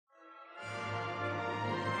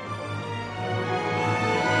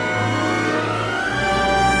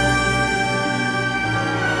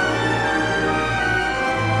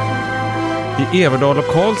i Everdahl och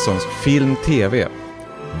Karlssons Film TV.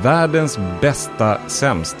 Världens bästa,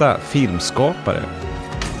 sämsta filmskapare.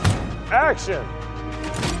 Action!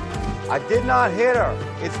 I did not hit her.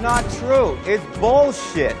 It's not true. It's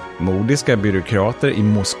bullshit. Modiska byråkrater i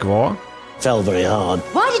Moskva. Fell very hard.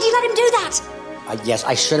 Why did you let him do that? Yes,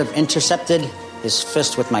 I should have intercepted his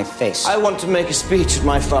fist with my face. I want to make a speech at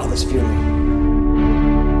my father's funeral.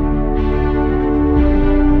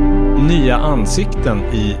 Nya ansikten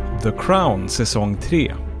i The Crown säsong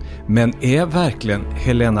 3. Men är verkligen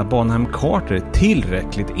Helena Bonham Carter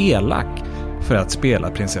tillräckligt elak för att spela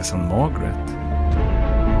prinsessan Margaret?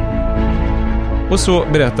 Och så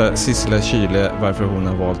berättar Sissela Kyle varför hon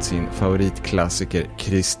har valt sin favoritklassiker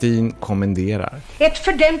Kristin kommenderar. Ett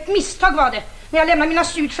fördömt misstag var det när jag lämnade mina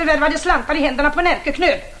surt förvärvade slantar i händerna på en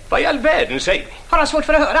ärkeknöl. Vad i all världen säger ni? Har han svårt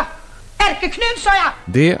för att höra? Ärkeknöl, sa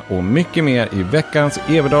jag! Det och mycket mer i veckans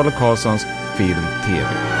Everdahl och Karlssons Film TV.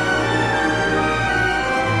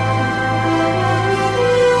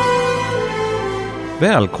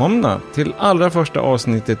 Välkomna till allra första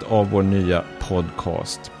avsnittet av vår nya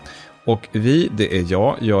podcast. Och det är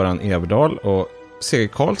jag, Göran Everdahl och Seger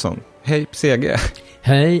Karlsson. Hej Seger.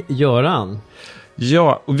 Hej Göran.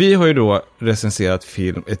 Ja, och vi har ju då recenserat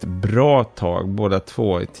film ett bra tag, båda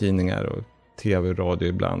två i tidningar och tv och radio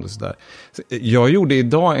ibland och sådär. Så jag gjorde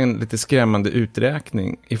idag en lite skrämmande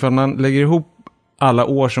uträkning. Ifall man lägger ihop alla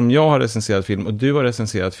år som jag har recenserat film och du har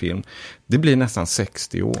recenserat film, det blir nästan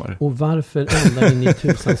 60 år. Och varför ända in i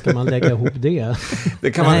tusan ska man lägga ihop det?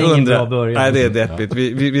 Det kan man undra. Nej, det är deppigt.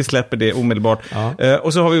 Vi släpper det omedelbart. Ja.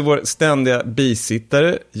 Och så har vi vår ständiga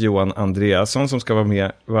bisittare, Johan Andreasson, som ska vara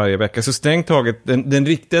med varje vecka. Så strängt taget, den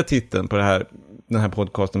riktiga titeln på den här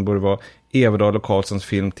podcasten borde vara Everdahl och Karlssons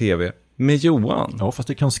Film TV med Johan. Ja, fast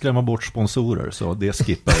det kan skrämma bort sponsorer, så det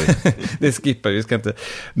skippar vi. Det skippar vi, ska inte.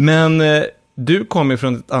 Men du kommer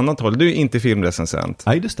från ett annat håll. Du är inte filmrecensent.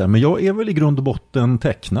 Nej, det stämmer. Jag är väl i grund och botten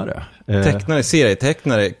tecknare. Tecknare,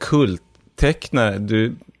 serietecknare, kulttecknare. Du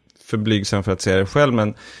är för blygsam för att säga det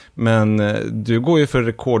själv, men du går ju för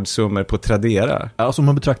rekordsummor på Tradera. Alltså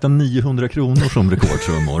man betraktar 900 kronor som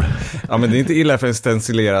rekordsummor. Ja, men det är inte illa för en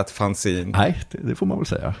stencilerat fanzine. Nej, det får man väl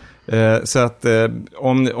säga. Så att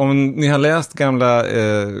om ni har läst gamla,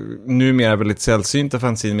 numera väldigt sällsynta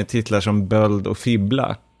fanzine med titlar som Böld och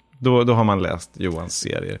Fibbla, då har man läst Johans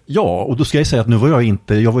serier. Ja, och då ska jag säga att nu var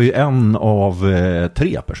jag var ju en av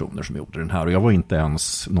 3 personer som gjorde den här, och jag var inte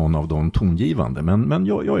ens någon av de tongivande, men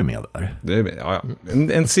jag är med där. Ja.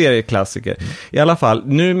 En serieklassiker. I alla fall,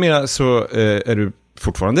 numera så är du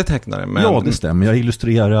fortfarande tecknare. Men... Ja, det stämmer. Jag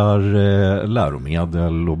illustrerar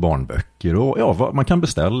läromedel och barnböcker. Och man kan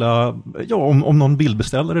beställa, om någon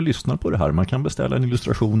bildbeställare lyssnar på det här, man kan beställa en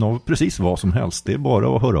illustration av precis vad som helst. Det är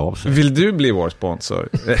bara att höra av sig. Vill du bli vår sponsor?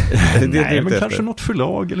 Nej, men kanske något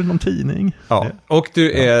förlag eller någon tidning. Ja, och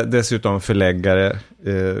du är dessutom förläggare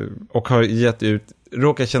och har gett ut,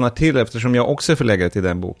 råkar känna till, eftersom jag också är förläggare till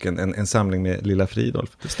den boken, en samling med Lilla Fridolf.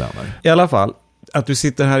 Det stämmer. I alla fall, att du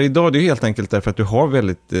sitter här idag, det är helt enkelt därför att du har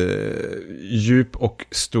väldigt djup och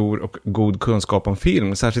stor och god kunskap om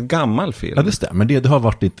film, särskilt gammal film. Ja, det stämmer. Det har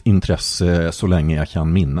varit ett intresse så länge jag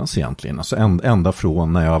kan minnas egentligen. Alltså ända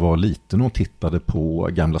från när jag var liten och tittade på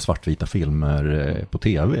gamla svartvita filmer på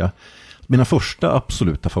tv. Mina första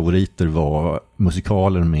absoluta favoriter var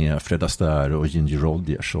musikaler med Fred Astaire och Ginger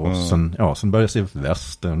Rogers. Och sen började jag se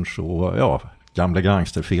westerns och gamla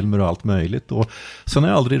gangsterfilmer och allt möjligt. Och sen har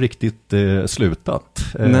jag aldrig riktigt slutat.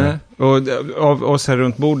 Nej, och av oss här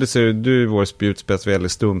runt bordet så är du vår spjutspets vad gäller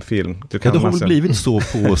stumfilm. Det har väl blivit så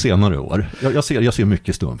på senare år. Jag ser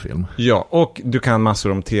mycket stumfilm. Ja, och du kan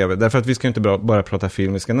massor om tv. Därför att vi ska inte bara prata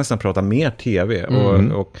film, vi ska nästan prata mer tv.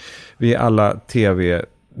 Och vi är alla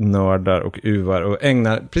tv-nördar och uvar och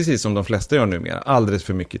ägnar, precis som de flesta gör numera, alldeles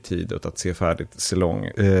för mycket tid åt att se färdigt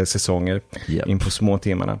säsonger in på små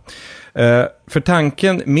timmarna. För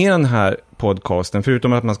tanken med den här podcasten,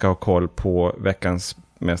 förutom att man ska ha koll på veckans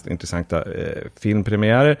mest intressanta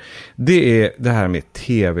filmpremiärer, det är det här med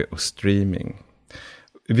tv och streaming.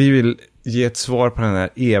 Vi vill ge ett svar på den här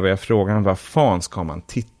eviga frågan, vad fan ska man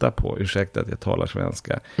titta på? Ursäkta att jag talar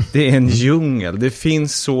svenska. Det är en djungel, det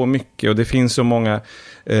finns så mycket och det finns så många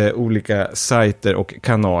olika sajter och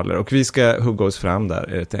kanaler, och vi ska hugga oss fram där,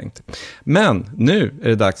 är det tänkt. Men nu är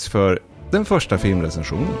det dags för den första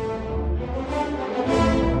filmrecensionen.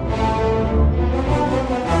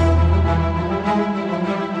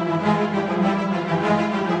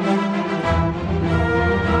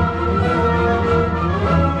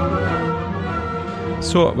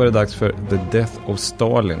 Så var det dags för The Death of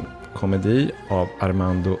Stalin, komedi av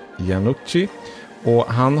Armando Iannucci. Och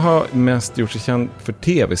han har mest gjort sig känd för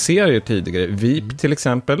tv-serier tidigare. Veep till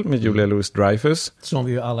exempel med Julia Louis-Dreyfus. Som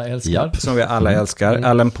vi ju alla älskar. Japp. Som vi alla älskar.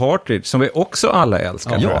 Alan Partridge som vi också alla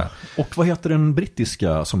älskar. Ja, och vad heter den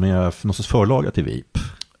brittiska som är någon sorts förlaga till Veep?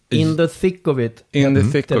 In the thick of it. In the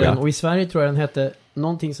thick of it. Och i Sverige tror jag den hette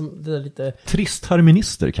någonting som det är lite... Trist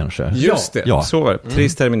terminister kanske? Just det, ja. Så var det.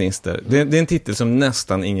 Trist terminister. Det är en titel som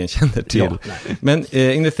nästan ingen känner till. Ja. Men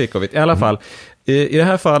In the thick of it, i alla fall. I det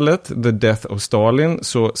här fallet, The Death of Stalin,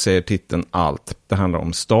 så säger titeln allt. Det handlar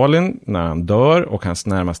om Stalin när han dör och hans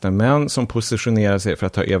närmaste män som positionerar sig för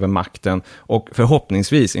att ta över makten och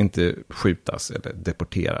förhoppningsvis inte skjutas eller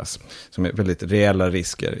deporteras. Som är väldigt reella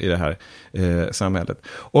risker i det här samhället.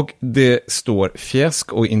 Och det står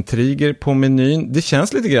fjäsk och intriger på menyn. Det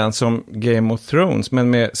känns lite grann som Game of Thrones men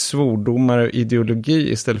med svordomar och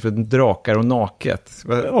ideologi istället för drakar och naket.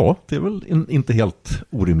 Ja, det är väl inte helt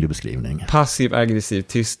orimlig beskrivning. Passiv-aggressiv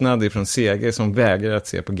tystnad ifrån Seger som vägrar att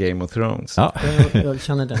se på Game of Thrones. Ja. Jag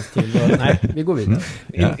känner den till. Nej, vi går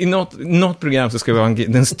vidare. I något program så ska vi ha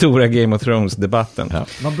den stora Game of Thrones-debatten. Ja.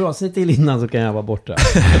 Vad bra, säg till innan så kan jag vara borta.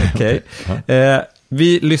 Okej.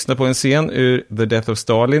 Vi lyssnar på en scen ur The Death of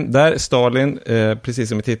Stalin, där Stalin, precis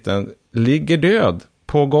som i titeln, ligger död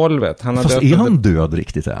på golvet. Han har Fast dött är han död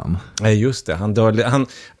riktigt än? Nej, just det.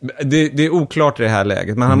 Det är oklart i det här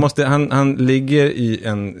läget, men han ligger i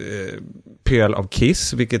en pöl av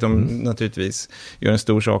kiss, vilket de naturligtvis gör en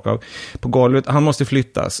stor sak av, på golvet. Han måste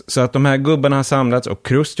flyttas. Så att de här gubbarna har samlats och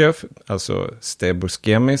Khrushchev, alltså Steve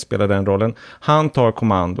Buscemi spelar den rollen, han tar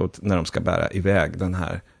kommandot när de ska bära iväg den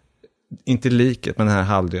här, inte liket, men den här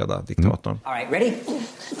halvdöda diktatorn. All right, ready?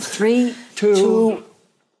 3, 2, 1.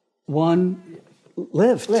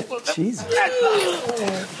 Lift. Jesus.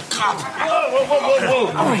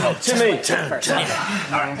 To me.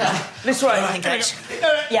 This way.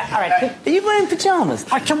 Yeah, all right. Are you wearing pajamas?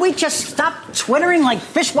 Can we just stop twittering like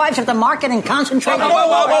fishwives at the market and concentrate?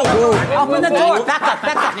 Whoa. Open the door. Back up.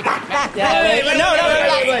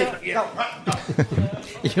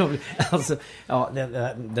 Alltså, ja,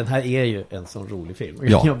 den här är ju en sån rolig film.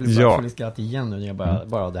 Ja. Jag blir bara skratt igen nu när jag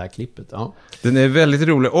bara av det här klippet. Ja. Den är väldigt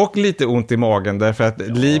rolig och lite ont i magen därför att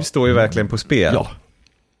liv står ju verkligen på spel. Ja.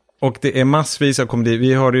 Och det är massvis av komedi.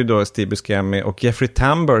 Vi har ju då Steve Buscemi och Jeffrey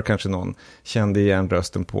Tambor kanske någon kände igen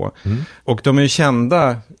rösten på. Och de är ju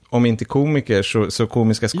kända, om inte komiker, så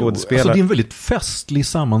komiska skådespelare. Alltså det är en väldigt festlig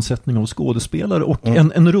sammansättning av skådespelare och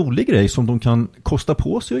en rolig grej som de kan kosta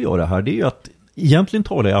på sig att göra här, det är ju att egentligen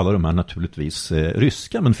talar ju alla de här naturligtvis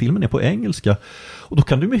ryska, men filmen är på engelska. Och då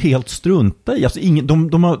kan de ju helt strunta i. Alltså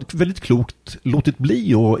de har väldigt klokt låtit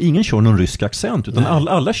bli och ingen kör någon rysk accent utan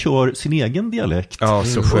alla kör sin egen dialekt. Ja,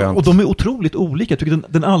 så skönt. Och de är otroligt olika. Jag tycker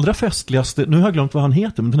den allra festligaste, nu har jag glömt vad han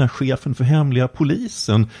heter, men den här chefen för hemliga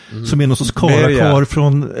polisen som är någon sorts karakar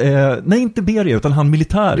från, nej inte Beria utan han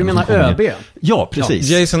militären. Du menar ÖB? Ja, precis.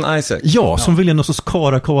 Jason Isaac. Ja, som vill är någon sorts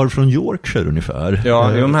karakar från Yorkshire ungefär.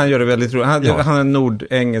 Ja, han gör det väldigt roligt. Han är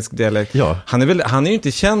nordengelsk dialekt. Ja. Han är ju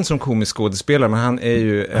inte känd som komisk skådespelare, men han är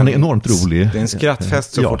ju han är enormt rolig. Det är en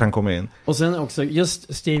skrattfest så fort han kommer in. Och sen också,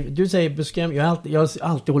 just Steve, du säger Buscemi, jag har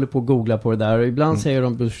alltid hållit på att googla på det där. Och ibland säger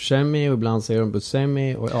de Buscemi och ibland säger de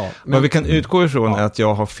Buscemi. Och, ja. Vad vi kan utgå ifrån är att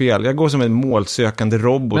jag har fel. Jag går som en målsökande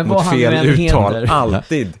robot mot han fel uttal. heter.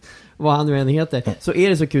 Alltid. Vad han nu än heter, så är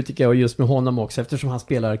det så kul tycker jag, och just med honom också, eftersom han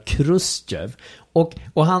spelar Khrushchev.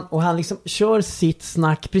 Och han liksom kör sitt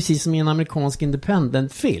snack precis som i en amerikansk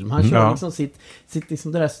independent-film. Han kör liksom sitt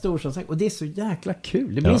liksom det där storsnack, och det är så jäkla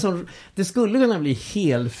kul. Det blir det skulle kunna bli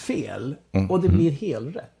helt fel, och det blir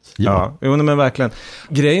helt rätt. Ja, men verkligen.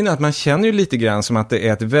 Grejen är att man känner ju lite grann som att det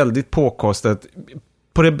är ett väldigt påkostat,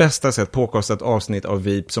 på det bästa sätt påkostat avsnitt av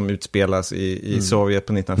Veep som utspelas i Sovjet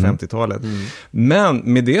på 1950-talet. Men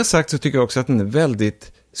med det sagt så tycker jag också att den är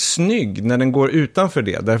väldigt snygg när den går utanför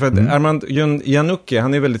det. Därför att Armand Janucki,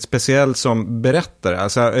 han är väldigt speciell som berättare.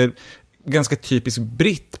 Alltså ganska typisk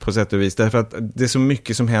britt på sätt och vis. Därför att det är så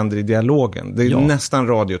mycket som händer i dialogen. Det är nästan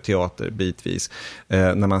radioteater bitvis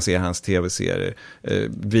när man ser hans tv-serier.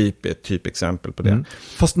 Veep är ett typexempel på det.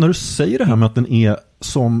 Fast när du säger det här med att den är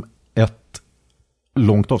som ett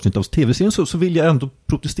långt avsnitt av tv-serien så vill jag ändå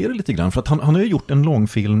protestera lite grann. För att han har ju gjort en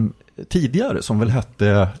långfilm tidigare som väl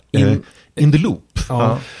hette In the Loop.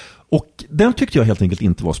 Ja. Och den tyckte jag helt enkelt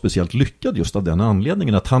inte var speciellt lyckad just av den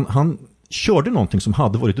anledningen att han körde någonting som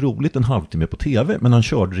hade varit roligt en halvtimme på tv, men han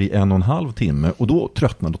körde det i 1,5 timme och då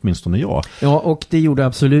tröttnade åtminstone jag. Ja, och det gjorde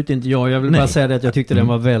absolut inte jag. Jag vill bara säga det att jag tyckte den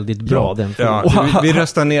var väldigt bra. Den vi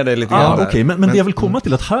röstar ner det lite grann. Okej, men det jag vill komma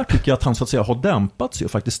till att här tycker jag att han så att säga har dämpat sig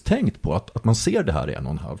och faktiskt tänkt på att man ser det här i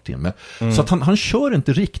 1,5 timme. Så att han kör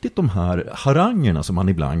inte riktigt de här harangerna som man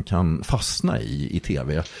ibland kan fastna i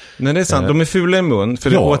tv. Nej, det är sant. De är fula i mun,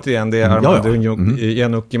 för återigen, det är Armando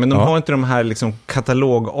Iannucci, men de har inte de här liksom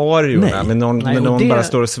katalogarierna med någon bara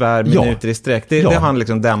står och svär minuter i sträck. Det har han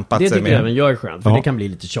liksom dämpat sig med. Det tycker även jag är skönt, för det kan bli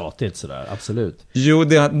lite tjatigt sådär, absolut. Jo,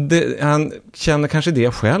 han känner kanske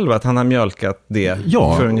det själv, att han har mjölkat det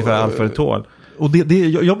för ungefär allt för ett tål. Och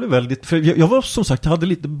jag blev väldigt, för jag var som sagt, jag hade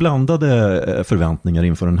lite blandade förväntningar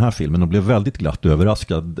inför den här filmen och blev väldigt glatt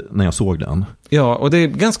överraskad när jag såg den. Ja, och det är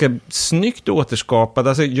ganska snyggt återskapad.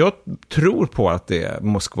 Alltså, jag tror på att det är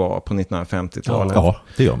Moskva på 1950-talet. Ja,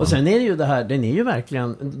 det gör man. Och sen är det ju det här, den är ju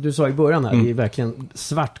verkligen, du sa i början här, det är verkligen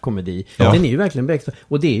svart komedi. Ja. Den är ju verkligen berättad.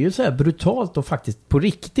 Och det är ju så här brutalt och faktiskt på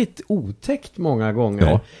riktigt otäckt många gånger.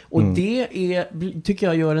 Ja. Och det tycker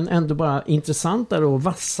jag gör den ändå bara intressantare och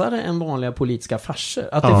vassare än vanliga politiska farser.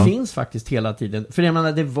 Att det finns faktiskt hela tiden. För jag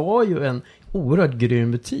menar, det var ju en oerhört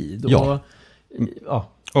grym tid.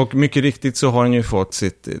 Och mycket riktigt så har den ju fått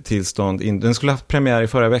sitt tillstånd. Den skulle ha haft premiär i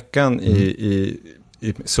förra veckan i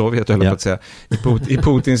Sovjet, höll jag på att säga, i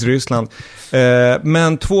Putins Ryssland.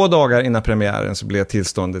 Men 2 dagar innan premiären så blev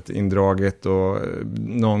tillståndet indraget och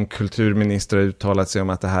någon kulturminister har uttalat sig om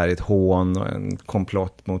att det här är ett hån och en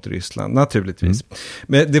komplott mot Ryssland, naturligtvis.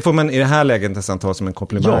 Men det får man i det här läget nästan ta som en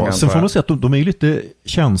komplimang. Ja, sen får man säga att de är ju lite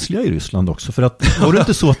känsliga i Ryssland också, för att var det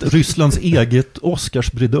inte så att Rysslands eget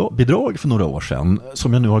Oscarsbidrag för några år sedan,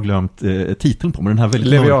 som jag nu har glömt titeln på, men den här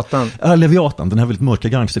väldigt Leviatan, den här väldigt mörka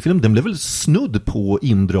gangsterfilmen, den blev väl snudd på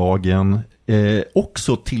indragen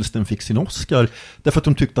också tills den fick sin Oscar, därför att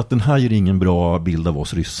de tyckte att den här ger ingen bra bild av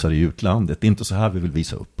oss ryssar i utlandet. Det är inte så här vi vill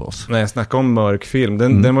visa upp oss. Nej, jag snackar om mörk film.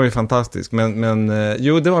 Den var ju fantastisk, men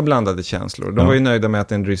jo, det var blandade känslor. De var ju nöjda med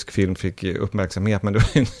att en rysk film fick uppmärksamhet, men det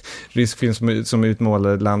var en rysk film som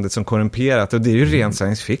utmålade landet som korrumperat, och det är ju ren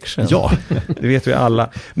science fiction. Ja. Det vet vi alla.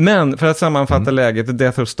 Men för att sammanfatta läget, The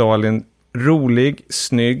Death of Stalin, rolig,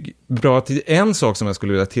 snygg, bra tid. En sak som jag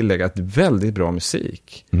skulle vilja tillägga, att väldigt bra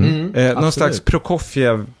musik. Någon slags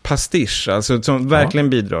Prokofjev-pastisch, alltså, som verkligen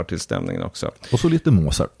bidrar till stämningen också. Och så lite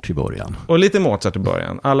Mozart i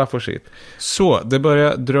början. Alla får sitt. Så, det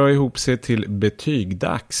börjar dra ihop sig till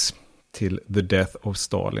betygdags till The Death of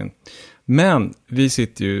Stalin. Men vi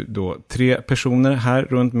sitter ju då 3 personer här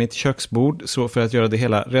runt mitt köksbord, så för att göra det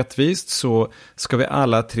hela rättvist så ska vi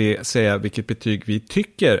alla 3 säga vilket betyg vi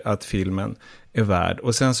tycker att filmen är värd.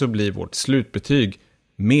 Och sen så blir vårt slutbetyg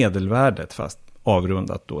medelvärdet, fast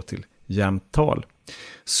avrundat då till jämnt tal.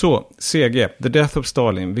 Så, CG, The Death of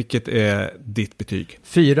Stalin, vilket är ditt betyg?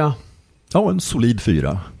 4. Ja, en solid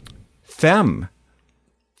 4. 5,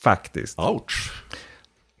 faktiskt. Ouch.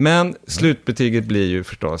 Men slutbetyget blir ju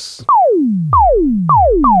förstås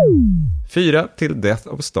 4 till Death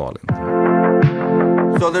of Stalin.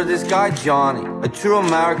 So there's this guy Johnny, a true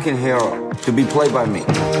American hero, to be played by me.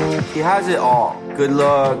 He has it all. Good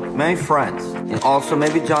luck, many friends, and also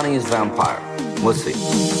maybe Johnny is vampire. We'll see.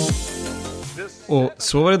 Och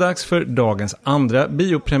så var det dags för dagens andra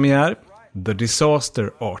biopremiär, The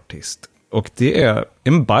Disaster Artist. Och det är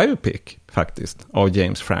en biopic faktiskt av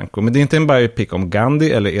James Franco. Men det är inte en biopic om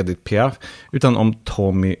Gandhi eller Edith Piaf, utan om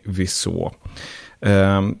Tommy Wiseau.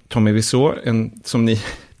 Tommy Wiseau, som ni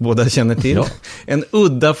båda känner till. En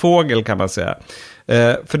udda fågel kan man säga.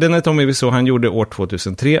 För den är Tommy Wiseau, han gjorde år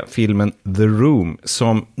 2003 filmen The Room,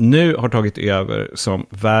 som nu har tagit över som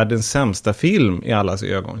världens sämsta film i allas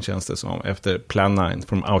ögon, känns det som, efter Plan 9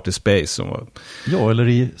 from Outer Space. Som var... Ja,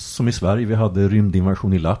 eller som i Sverige, vi hade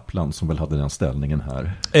Rymdinvasion i Lappland som väl hade den ställningen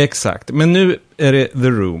här. Exakt, men nu är det The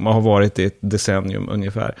Room och har varit i ett decennium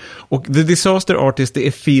ungefär. Och The Disaster Artist, det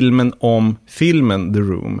är filmen om filmen The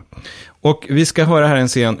Room. Och vi ska höra här en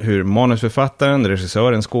scen hur manusförfattaren,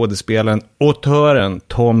 regissören, skådespelaren, autören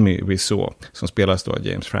Tommy Wiseau, som spelas då av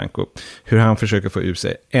James Franco, hur han försöker få ur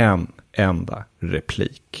sig en enda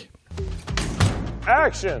replik.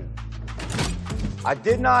 Action! I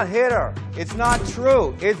did not hit her. It's not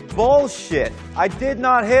true. It's bullshit. I did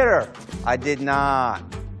not hit her. I did not.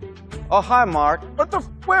 Oh, hi, Mark.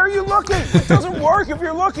 Where are you looking? It doesn't work if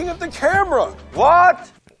you're looking at the camera. What?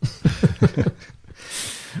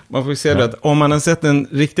 Man får ju säga att om man har sett den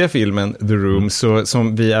riktiga filmen The Room, så,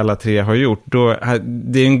 som vi alla 3 har gjort, då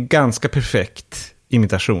det är en ganska perfekt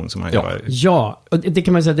imitation som han gör. Ja, och det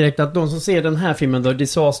kan man säga direkt att de som ser den här filmen då,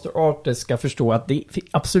 Disaster Artist, ska förstå att det är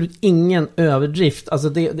absolut ingen överdrift.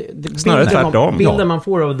 Alltså snarare tvärtom. Bilden man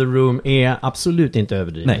får av The Room är absolut inte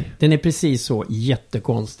överdriven. Nej. Den är precis så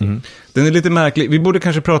jättekonstig. Den är lite märklig. Vi borde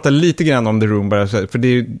kanske prata lite grann om The Room bara, för det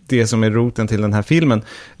är ju det som är roten till den här filmen,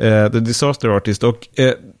 The Disaster Artist. Och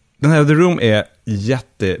den här The Room är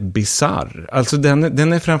jättebizarr. Alltså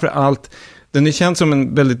den är framför allt, den är känd som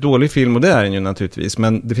en väldigt dålig film, och det är den ju naturligtvis,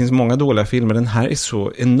 men det finns många dåliga filmer. Den här är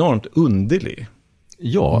så enormt underlig.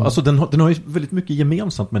 Ja, alltså den har ju väldigt mycket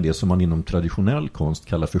gemensamt med det som man inom traditionell konst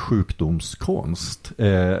kallar för sjukdomskonst.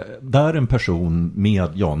 Där en person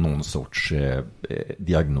med någon sorts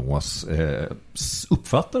diagnos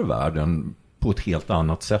uppfattar världen på ett helt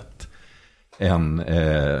annat sätt än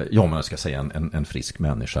en frisk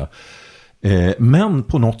människa. Men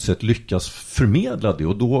på något sätt lyckas förmedla det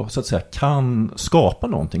och då så att säga kan skapa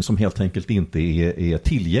någonting som helt enkelt inte är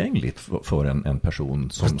tillgängligt för en person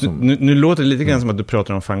som... Nu låter det lite grann som att du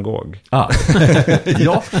pratar om Van Gogh. Ja,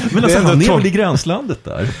 men alltså han är väl i gränslandet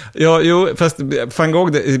där. Ja, jo, fast Van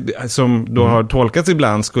Gogh, som då har tolkats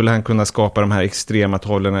ibland, skulle han kunna skapa de här extrema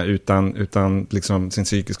trollerna utan liksom sin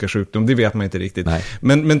psykiska sjukdom. Det vet man inte riktigt.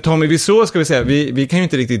 Men Tommy Wiseau, ska vi säga, vi kan ju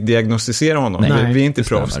inte riktigt diagnostisera honom. Vi är inte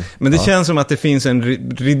proffs. Men det känns som att det finns en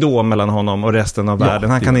ridå mellan honom och resten av världen.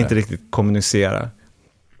 Han kan inte riktigt kommunicera.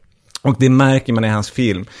 Och det märker man i hans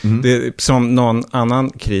film. Det, som någon annan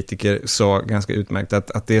kritiker sa ganska utmärkt,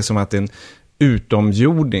 att det är som att en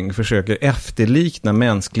utomjording försöker efterlikna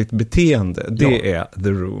mänskligt beteende. Det är The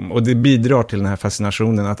Room. Och det bidrar till den här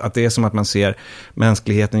fascinationen att det är som att man ser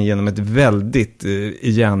mänskligheten genom ett väldigt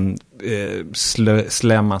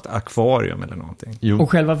slämmat akvarium eller någonting. Och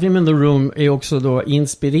själva filmen The Room är också då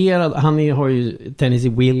inspirerad. Har ju Tennessee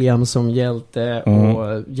Williams som hjälte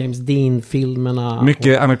och James Dean-filmerna.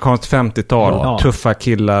 Mycket amerikanskt 50-tal. Tuffa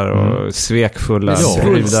killar och svekfulla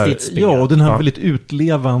brudar. Ja, och den här väldigt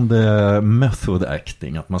utlevande method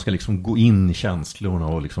acting. Att man ska liksom gå in i känslorna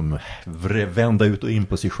och liksom vända ut och in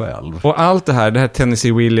på sig själv. Och allt det här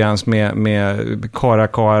Tennessee Williams med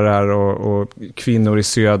karar och kvinnor i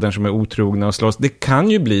södern som är otrogna och slåss, det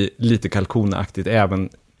kan ju bli lite kalkonaktigt även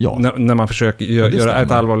när man försöker göra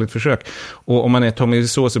ett allvarligt försök. Och om man är Tommy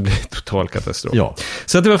Wiseau så blir det total katastrof. Ja.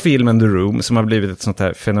 Så att det var filmen The Room som har blivit ett sånt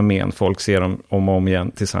här fenomen. Folk ser dem om och om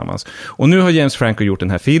igen tillsammans. Och nu har James Franco gjort den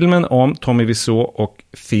här filmen om Tommy Wiseau och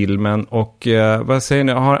filmen. Och vad säger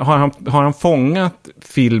ni? Har han fångat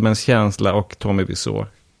filmens känsla och Tommy Wiseau?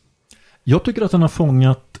 Jag tycker att han har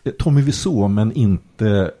fångat Tommy Wiseau men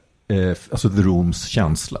inte alltså The Rooms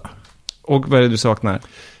känsla. Och vad är det du saknar?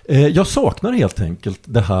 Jag saknar helt enkelt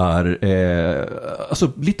det här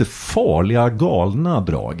alltså lite farliga, galna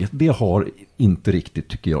draget. Det har inte riktigt,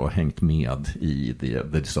 tycker jag, hängt med i The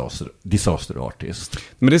Disaster Artist.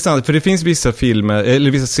 Men det är sant, för det finns vissa filmer,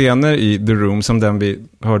 eller vissa scener i The Room som den vi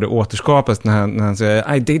hörde återskapas när han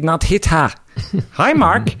säger I did not hit her. Hi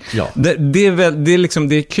Mark. Det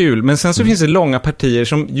är kul, men sen så finns det långa partier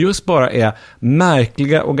som just bara är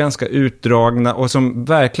märkliga och ganska utdragna och som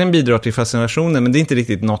verkligen bidrar till fascinationen, men det är inte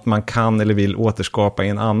riktigt något man kan eller vill återskapa i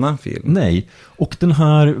en annan film. Nej, och den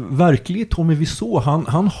här verkliga Tommy Wiseau,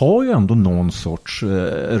 han har ju ändå någon sorts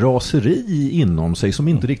raseri inom sig som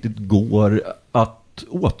inte riktigt går att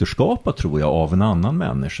återskapa, tror jag, av en annan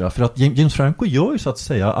människa. För att James Franco gör ju så att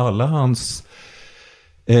säga alla hans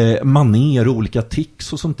maner och olika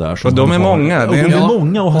tics och sånt där. Och de är många. De är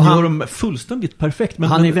många och han gör dem fullständigt perfekt. Men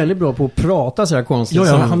han är väldigt bra på att prata så här konstigt. Det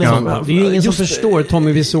är ju ingen som förstår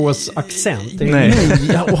Tommy Wiseaus accent. Nej,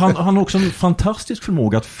 och han har också en fantastisk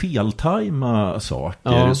förmåga att feltajma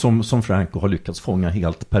saker som Franco har lyckats fånga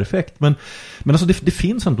helt perfekt. Men alltså det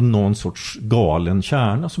finns ändå någon sorts galen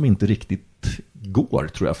kärna som inte riktigt går,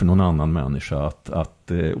 tror jag, för någon annan människa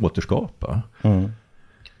att återskapa.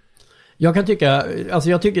 Jag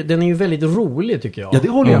tycker den är ju väldigt rolig, tycker jag. Ja, det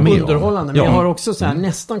håller jag med om. Underhållande, men jag har också så här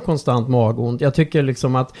nästan konstant magont. Jag tycker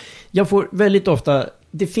liksom att jag får väldigt ofta,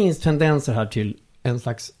 det finns tendenser här till en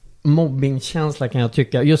slags mobbingkänsla, kan jag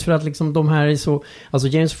tycka. Just för att liksom de här är så, alltså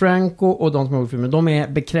James Franco och de som har gjort filmen, de är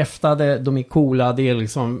bekräftade, de är coola, det är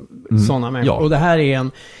liksom sådana människor. Och det här är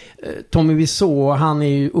en Tommy Wiseau, han är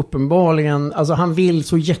ju uppenbarligen, alltså han vill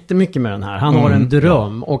så jättemycket med den här. Han har en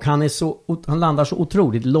dröm och han landar så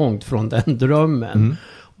otroligt långt från den drömmen.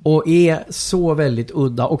 Och är så väldigt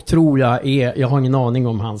udda och tror jag har ingen aning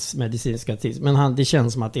om hans medicinska tid, men det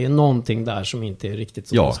känns som att det är någonting där som inte är riktigt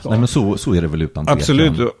så det ska. Nej, men så är det väl utan tvekan.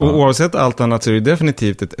 Absolut, och oavsett allt annat så är det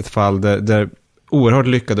definitivt ett fall där oerhört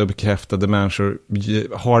lyckade och bekräftade människor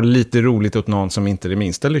har lite roligt åt någon som inte är det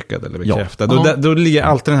minsta lyckad eller bekräftad. Ja. Då ligger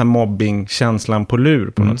alltid den här mobbing-känslan på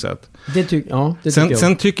lur på något sätt. Det tycker jag.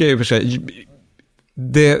 Sen tycker jag i och för sig,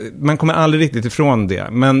 man kommer aldrig riktigt ifrån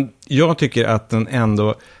det, men jag tycker att den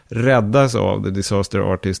ändå räddas av The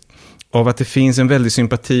Disaster Artist, av att det finns en väldig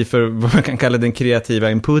sympati för vad man kan kalla den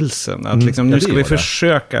kreativa impulsen. Att liksom, nu ska vi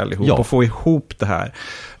försöka allihop och få ihop det här.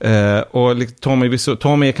 Och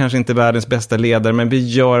Tommy är kanske inte världens bästa ledare, men vi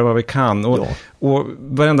gör vad vi kan. Och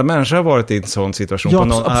varenda människa har varit i en sån situation på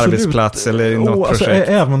någon arbetsplats eller i något projekt.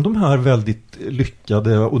 Även de här väldigt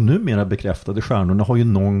lyckade och numera bekräftade stjärnorna har ju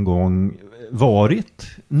någon gång varit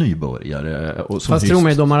nybörjare. Och fast tro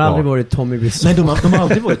mig, de har aldrig varit Tommy Wiseau. Nej, de har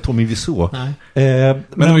aldrig varit Tommy Wiseau. Men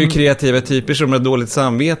de är ju kreativa typer som har dåligt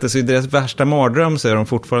samvete, så i deras värsta mardröm så är de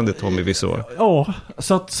fortfarande Tommy Wiseau. Ja,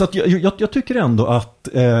 så att jag tycker ändå att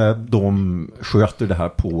de sköter det här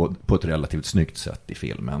på ett relativt snyggt sätt i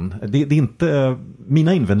filmen. Det är inte,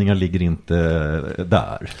 mina invändningar ligger inte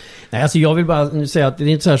där. Nej, alltså jag vill bara säga att det är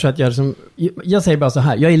inte så att jag säger bara så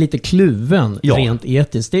här, jag är lite kluven rent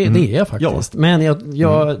etiskt, det är jag faktiskt. Men det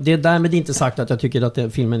är därmed inte sagt att jag tycker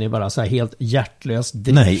att filmen är bara så här helt hjärtlös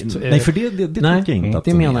drift. Nej, för det tycker jag inte att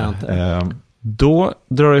det menar jag inte. Då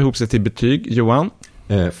drar det ihop sig till betyg, Johan.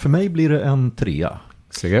 För mig blir det en 3.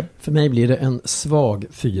 Sigge? För mig blir det en svag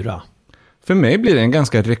 4. För mig blir det en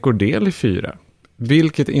ganska rekorderlig 4.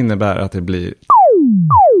 Vilket innebär att det blir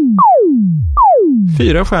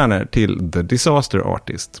 4 stjärnor till The Disaster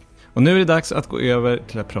Artist. Och nu är det dags att gå över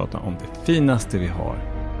till att prata om det finaste vi har.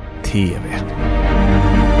 TV.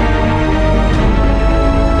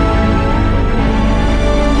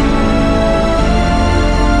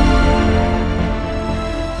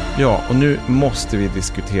 Ja, och nu måste vi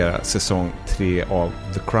diskutera säsong 3 av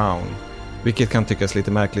The Crown. Vilket kan tyckas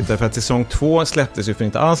lite märkligt, därför att säsong 2 släpptes ju för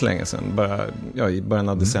inte alls länge sedan, i början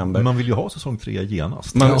av december. Men man vill ju ha säsong 3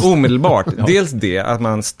 genast. Omedelbart. Dels det, att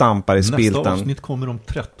man stampar i spiltan. Nästa avsnitt kommer om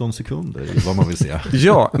 13 sekunder, vad man vill se.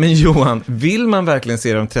 Ja, men Johan, vill man verkligen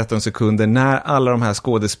se de 13 sekunder när alla de här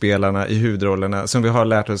skådespelarna i huvudrollerna, som vi har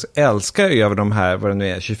lärt oss älska över de här, vad det nu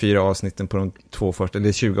är, 24 avsnitten på de 2 första,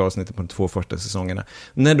 eller 20 avsnitten på de 2 första säsongerna,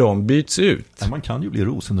 när de byts ut? Ja, man kan ju bli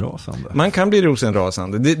rosenrasande. Man kan bli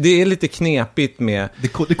rosenrasande. Det är lite knepigt med...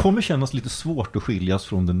 Det kommer kännas lite svårt att skiljas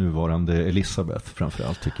från den nuvarande Elizabeth,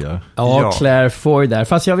 framförallt, tycker jag. Ja, Claire Foy där.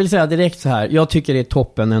 Fast jag vill säga direkt så här, jag tycker det är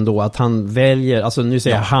toppen ändå att han väljer, alltså nu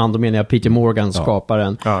säger jag han, då menar jag Peter Morgan,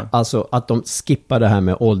 skaparen. Ja. Alltså att de skippar det här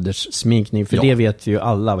med ålderssminkning, för det vet vi ju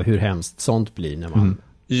alla hur hemskt sånt blir när man...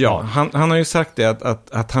 Ja, han har ju sagt det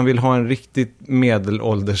att han vill ha en riktigt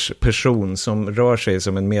medelålders person som rör sig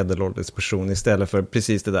som en medelålders person istället för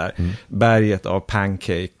precis det där berget av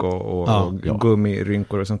pancake och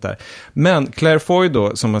gummirynkor och sånt där. Men Claire Foy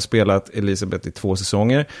då, som har spelat Elizabeth i 2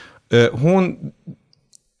 säsonger, hon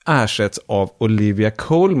ersätts av Olivia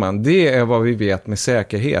Colman. Det är vad vi vet med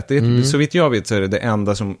säkerhet. Så vitt jag vet så är det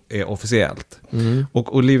enda som är officiellt.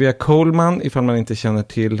 Och Olivia Colman, ifall man inte känner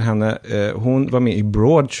till henne, hon var med i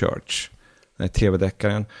Broadchurch, den här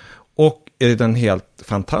tv-deckaren. Och är den helt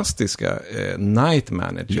fantastiska Night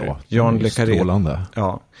Manager, John Le Carré.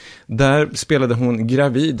 Ja. Där spelade hon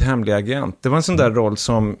gravid hemlig agent. Det var en sån där roll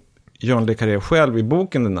som John Le Carré själv i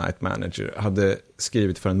boken The Night Manager hade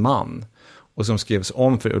skrivit för en man. Och som skrevs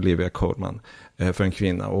om för Olivia Colman för en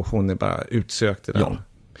kvinna. Och hon är bara utsökt i den. Ja.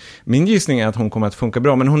 Min gissning är att hon kommer att funka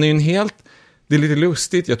bra. Men hon är ju en helt... Det är lite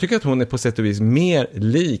lustigt. Jag tycker att hon är på sätt och vis mer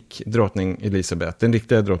lik drottning Elizabeth. Den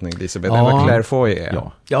riktiga drottning Elizabeth än vad Claire Foy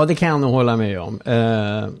är. Ja, det kan jag nog hålla med om.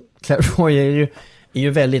 Claire Foy är ju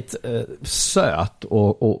väldigt söt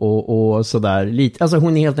och sådär. Lite, alltså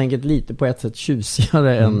hon är helt enkelt lite på ett sätt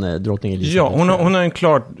tjusigare än drottning Elizabeth. Ja, hon har en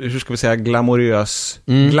klart, hur ska vi säga, glamorös,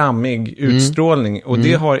 glammig utstrålning. Och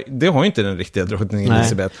det har ju inte den riktiga drottning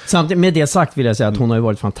Elizabeth. Samtidigt med det sagt vill jag säga att hon har ju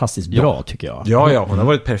varit fantastiskt bra, tycker jag. Ja, hon har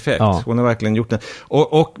varit perfekt. Ja. Hon har verkligen gjort det.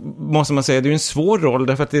 Och måste man säga, det är ju en svår roll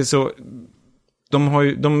därför att det är så...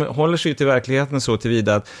 De håller sig till verkligheten så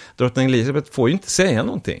tillvida att drottning Elizabeth får ju inte säga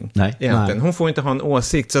någonting. Nej. Hon får inte ha en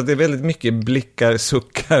åsikt, så det är väldigt mycket blickar,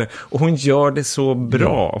 suckar, och hon gör det så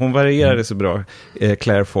bra. Hon varierar det så bra,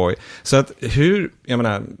 Claire Foy. Så att jag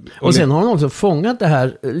menar... Och sen har hon också fångat det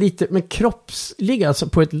här lite med kroppsliga, alltså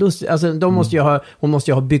på ett lustigt... Alltså hon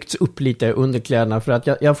måste ju ha byggts upp lite under kläderna, för att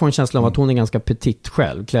jag får en känsla av att hon är ganska petit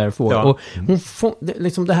själv, Claire Foy. Ja. Och hon får,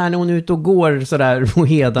 liksom det här när hon är ute och går sådär på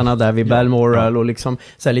hedarna där vid Balmoral och liksom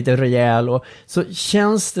så här lite rejäl, och så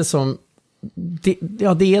känns det som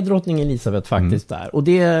det är drottning Elisabeth faktiskt där. Och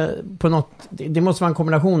det måste vara en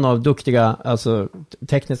kombination av duktiga, alltså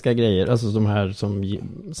tekniska grejer, alltså de här som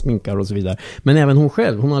sminkar och så vidare. Men även hon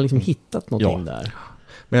själv, hon har liksom hittat någonting där.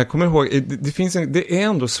 Men jag kommer ihåg, det är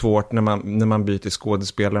ändå svårt när man byter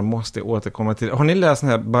skådespelare, måste återkomma till. Har ni läst den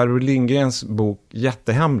här Barbro Lindgrens bok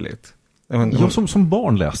Jättehemligt? Som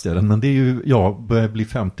barn läste jag den, men det är ju, börjar bli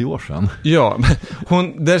 50 år sedan. Ja,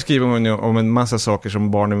 där skriver hon ju om en massa saker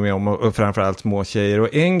som barn är med om, och framförallt små tjejer.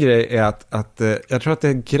 Och en grej är att jag tror att det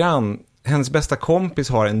är hennes bästa kompis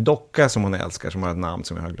har en docka som hon älskar, som har ett namn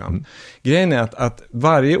som jag har glömt. Grejen är att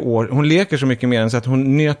varje år, hon leker så mycket mer än så att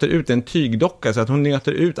hon nöter ut en tygdocka, så att hon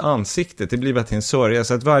nöter ut ansiktet, det blir bara till en sörja,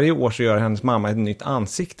 så att varje år så gör hennes mamma ett nytt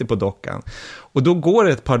ansikte på dockan. Och då går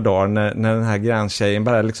det ett par dagar när den här granntjejen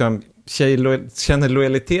bara liksom känner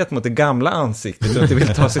lojalitet mot det gamla ansiktet och inte vill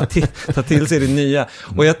ta till sig det nya.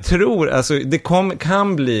 Och jag tror, alltså, det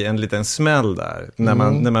kan bli en liten smäll där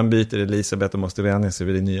när man byter Elisabeth och måste vänja sig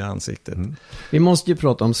vid det nya ansiktet. Vi måste ju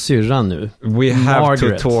prata om syrran nu. We have to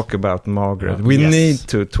talk about Margaret. We need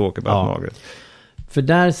to talk about Margaret. För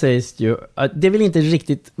där sägs det ju, det är väl inte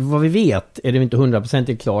riktigt, vad vi vet är det inte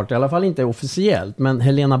 100% klart, i alla fall inte officiellt, men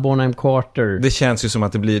Helena Bonham Carter. Det känns ju som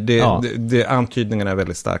att det blir, antydningarna är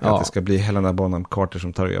väldigt starka att det ska bli Helena Bonham Carter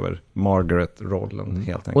som tar över Margaret-rollen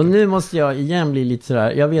helt enkelt. Och nu måste jag igen bli lite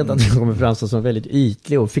sådär, jag vet att jag kommer framstå som väldigt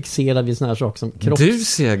ytlig och fixerad vid såna här saker som Du,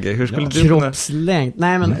 Seger, hur skulle du kroppslängd.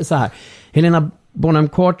 Nej, men så här, Helena Bonham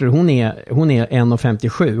Carter, hon är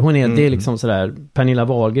 1,57. Det är liksom sådär Pernilla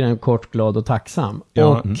Wahlgren, kort, glad och tacksam.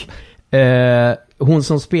 Ja. Och hon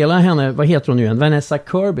som spelar henne, vad heter hon nu igen? Vanessa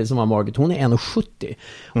Kirby som var Margaret, hon är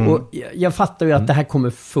 1,70. Och jag fattar ju att det här kommer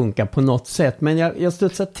funka på något sätt, men jag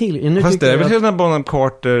studsar till. Fast det är väl Helena Bonham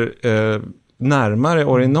Carter närmare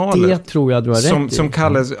originalet. Det tror jag du har rätt som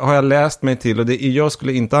kallas, har jag läst mig till, och jag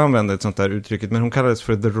skulle inte använda ett sånt där uttrycket, men hon kallades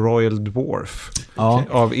för The Royal Dwarf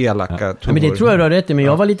av elaka men det tror jag du har rätt i, men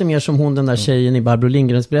jag var lite mer som hon, den där tjejen i Barbro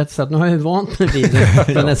Lindgrens berättelse, att nu har jag ju vant mig vid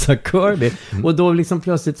Vanessa Kirby, och då liksom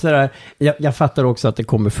plötsligt sådär, jag fattar också att det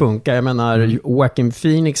kommer funka. Jag menar, Joaquin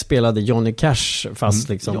Phoenix spelade Johnny Cash fast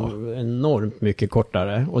liksom enormt mycket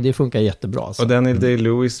kortare, och det funkar jättebra. Så. Och Daniel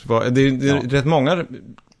Day-Lewis var, det är rätt många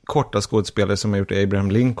korta skådespelare som har gjort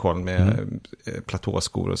Abraham Lincoln med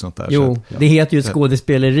platåskor och sånt där. Jo, så det heter ju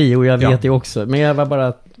skådespeleri, och jag vet det också. Men jag var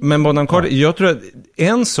bara... Men Bonham Carter, jag tror att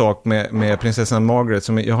en sak med prinsessan Margaret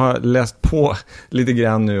som jag har läst på lite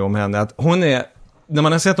grann nu om henne, att hon är, när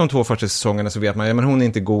man har sett de 2 första säsongerna så vet man, men hon är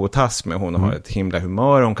inte god att tas med, hon har ett himla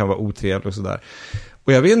humör, hon kan vara otrevlig och sådär.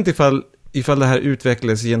 Och jag vet inte ifall det här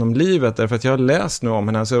utvecklas genom livet, därför att jag har läst nu om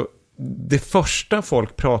henne, alltså det första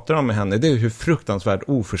folk pratar om med henne, det är hur fruktansvärt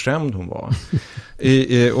oförskämd hon var.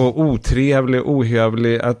 Och otrevlig,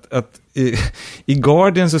 ohövlig. I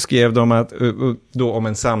Guardian så skrev de då om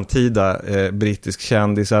en samtida brittisk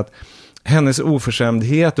kändis att hennes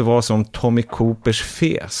oförskämdhet var som Tommy Coopers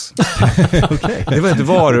fes. Okay. Det var ett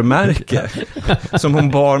varumärke som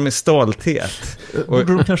hon bar med stolthet. Och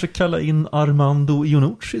de kanske kalla in Armando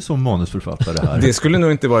Iannucci som manusförfattare här. Det skulle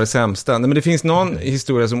nog inte vara det sämsta. Men det finns någon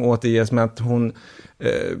historia som återges med att hon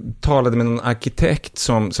talade med någon arkitekt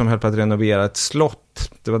som höll på att renovera ett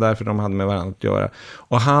slott. Det var därför de hade med varandra att göra.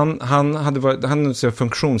 Och han hade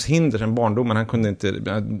funktionshinder sedan barndomen. Han kunde inte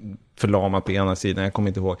förlama på ena sidan, jag kommer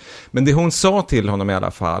inte ihåg. Men det hon sa till honom i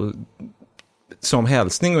alla fall, som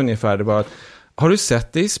hälsning ungefär, det var att har du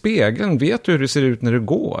sett dig i spegeln? Vet du hur det ser ut när du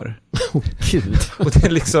går? Gud. Och det är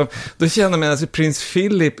liksom, då känner man att prins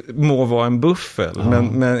Philip må vara en buffel.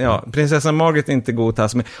 Men prinsessan Margaret är inte god att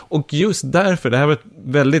tas med. Och just därför, det här var ett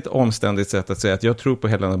väldigt omständigt sätt att säga att jag tror på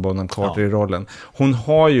Helena Bonham Carter i rollen. Hon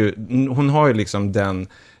har ju liksom den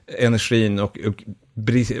energin och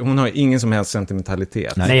hon har ingen som helst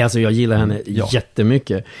sentimentalitet. Nej, alltså jag gillar henne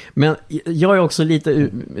jättemycket. Men jag är också lite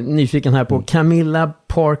nyfiken här på Camilla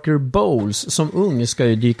Parker Bowles som ung ska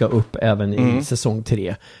ju dyka upp även i säsong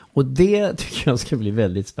 3. Och det tycker jag ska bli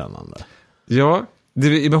väldigt spännande. Ja,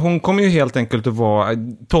 hon kommer ju helt enkelt att vara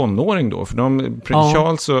tonåring då, för Prince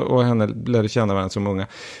Charles och henne lärde känna varandra som unga.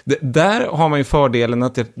 Där har man ju fördelen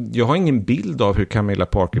att jag har ingen bild av hur Camilla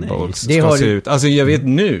Parker Bowles ska se ut. Alltså jag vet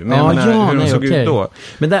nu, men hur hon såg ut då.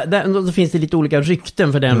 Men då finns det lite olika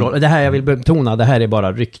rykten för den rollen. Det här jag vill betona, det här är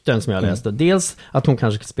bara rykten som jag läste. Dels att hon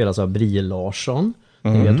kanske ska spelas av Brie Larson.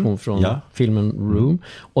 Det vet hon från filmen Room.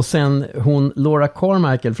 Och sen hon Laura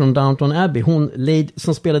Carmichael från Downton Abbey, hon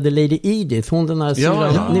som spelade Lady Edith, hon den här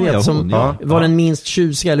syran, ni vet, som var den minst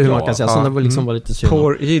tjusiga, eller hur man kan säga, som det var liksom var lite synd.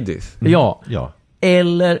 Poor Edith. Ja.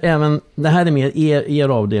 Eller även, det här är mer er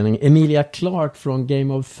avdelning, Emilia Clarke från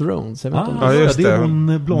Game of Thrones. Jag vet inte om just det är det.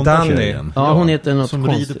 hon blonda tjejen. Ja, hon heter något som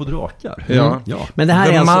konstigt. rider på drakar. Ja. Men det här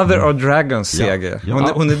The är alltså... Mother of Dragons seger.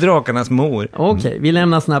 Ja. Hon är drakarnas mor. Okej, vi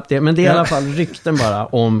lämnar snabbt det. Men det är i alla fall rykten bara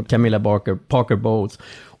om Camilla Parker Bowles.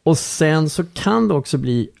 Och sen så kan det också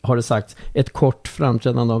bli, har det sagt, ett kort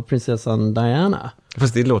framträdande av prinsessan Diana.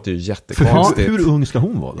 Fast det låter ju jättekonstigt. Hur ung ska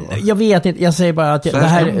hon vara då? Jag vet inte, jag säger bara att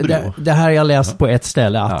det här har jag läst på ett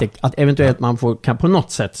ställe, att eventuellt man kan på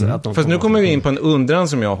något sätt så att de Fast nu kommer vi in på en undran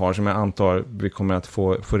som jag har, som jag antar vi kommer att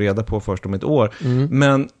få reda på först om ett år.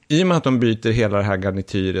 Men i och med att de byter hela det här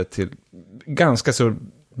garnityret till ganska så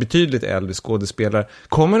betydligt äldre skådespelare,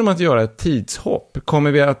 kommer de att göra ett tidshopp?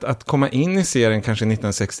 Kommer vi att komma in i serien kanske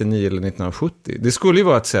 1969 eller 1970? Det skulle ju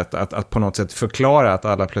vara ett sätt att på något sätt förklara att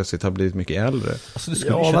alla plötsligt har blivit mycket äldre. Alltså det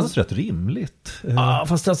skulle kännas rätt rimligt. Ja,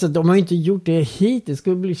 fast alltså, de har ju inte gjort det hit. Det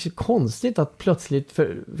skulle bli så konstigt att plötsligt,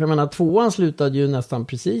 för jag menar, 2:an slutade ju nästan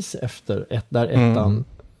precis efter där ettan,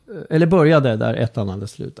 eller började där ettan hade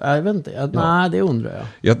slut. Jag vet inte, nej, det undrar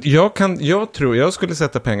jag. Jag tror jag skulle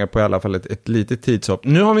sätta pengar på i alla fall ett litet tidshopp.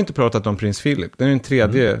 Nu har vi inte pratat om prins Philip. Det är den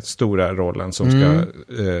tredje stora rollen som ska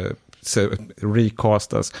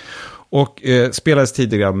recastas. Och spelades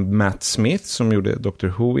tidigare av Matt Smith som gjorde Doctor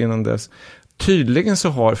Who innan dess. Tydligen så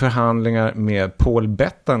har förhandlingar med Paul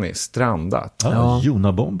Bettany strandat.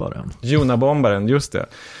 Jonabombaren, just det.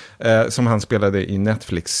 Som han spelade i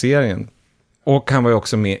Netflix-serien. Och han var ju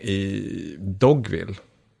också med i Dogville.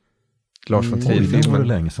 Lars von Trier-filmen. Det var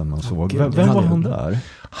länge sedan man såg. Vem var han där?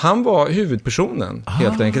 Han var huvudpersonen,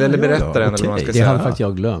 helt enkelt. Eller berättaren, eller vad man ska säga. Det hade faktiskt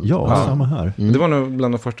jag glömt. Ja, samma här. Det var nog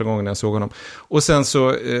bland de första gångerna jag såg honom. Och sen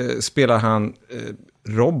så spelar han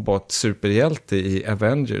robot-superhjälte i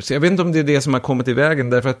Avengers. Jag vet inte om det är det som har kommit i vägen.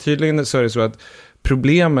 Därför att tydligen så är det så att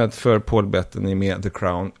problemet för Paul Bettany med The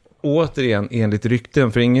Crown, återigen enligt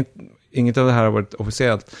rykten, för inget av det här har varit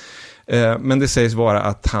officiellt, men det sägs vara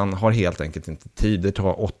att han har helt enkelt inte tid. Det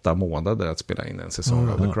tar 8 månader att spela in en säsong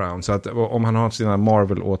av The Crown. Så att om han har sina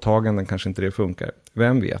Marvel-åtaganden kanske inte det funkar.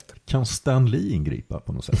 Vem vet? Kan Stan Lee ingripa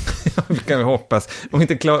på något sätt? Det kan vi hoppas. Om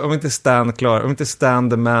inte Stan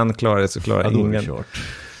the Man klarar det, så klarar ingen.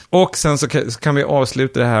 Och sen så kan vi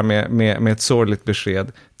avsluta det här med ett sorgligt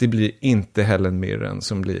besked. Det blir inte Helen Mirren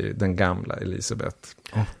som blir den gamla Elisabeth.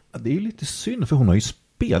 Det är lite synd, för hon har ju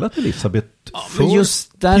spelat Elisabeth för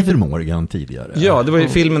just därför... Peter Morgan tidigare. Ja, det var ju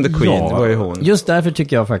filmen The Queen, det var ju hon. Just därför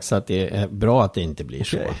tycker jag faktiskt att det är bra att det inte blir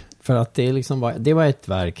så. För att det, liksom det var ett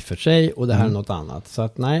verk för sig och det här är något annat. Så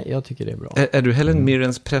att nej, jag tycker det är bra. Är du Helen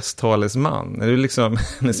Mirrens presstalesman? Är du liksom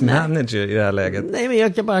hennes manager i det här läget? Nej, men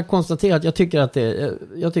jag kan bara konstatera att jag tycker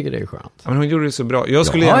det är skönt. Men hon gjorde det så bra. Jag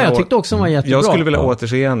tyckte också hon var jättebra. Jag skulle vilja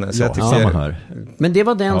återse henne. Så samma här. Men det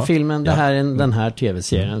var den filmen, den här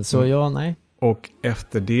tv-serien. Så nej. Och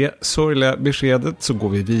efter det sorgliga beskedet så går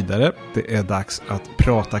vi vidare. Det är dags att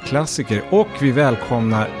prata klassiker och vi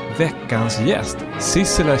välkomnar veckans gäst,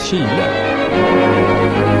 Sissela Kyle.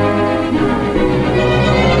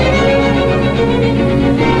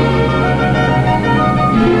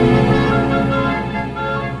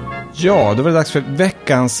 Ja, då var det dags för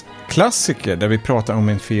veckans klassiker där vi pratar om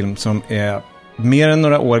en film som är mer än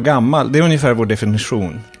några år gammal. Det är ungefär vår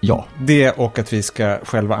definition. Ja. Det och att vi ska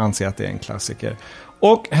själva anse att det är en klassiker.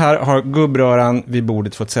 Och här har gubbröran vid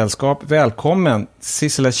bordet fått sällskap. Välkommen,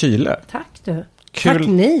 Sissela Kyle. Tack du. Kul. Tack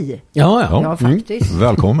ni. Ja. Faktiskt.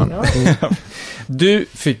 Välkommen. Du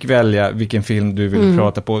fick välja vilken film du ville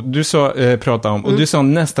prata på. Du sa prata om, och du sa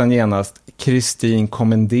nästan genast Kristin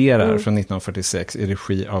kommenderar från 1946 i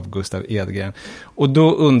regi av Gustav Edgren. Och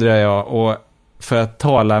då undrar jag, och för att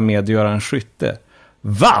tala med Göran Skytte,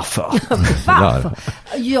 varför? Varför?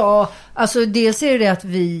 Ja, alltså dels är det att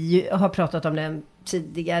vi har pratat om den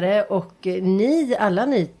tidigare och alla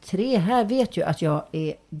ni tre här vet ju att jag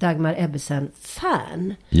är Dagmar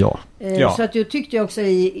Ebbesen-fan. Ja. Så att jag tyckte också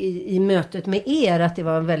i mötet med er att det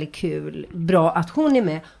var väldigt kul, bra att hon är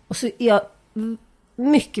med. Och så är jag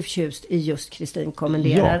mycket förtjust i just Kristin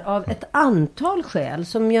kommenderar av ett antal skäl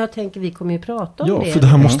som jag tänker vi kommer ju prata om det. Ja, för det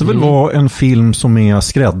här måste väl vara en film som är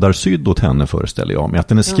skräddarsydd åt henne, föreställer jag mig. Att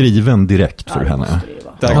den är skriven direkt för henne.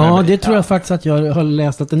 Ja, det tror jag faktiskt att jag har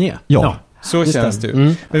läst att den är. Ja. Så känns det.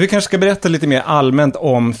 Men vi kanske ska berätta lite mer allmänt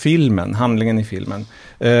om filmen, handlingen i filmen.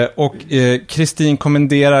 Och Kristin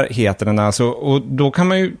kommenderar heter den alltså. Och då kan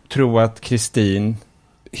man ju tro att Kristin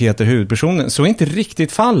heter huvudpersonen. Så är inte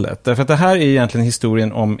riktigt fallet. Därför att det här är egentligen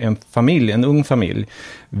historien om en ung familj.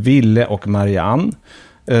 Ville och Marianne.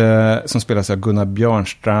 Som spelas av Gunnar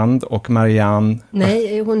Björnstrand och Marianne.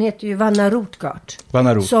 Nej, hon heter ju Vanna Rotgart.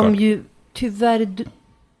 Vanna Rotgart. Som ju tyvärr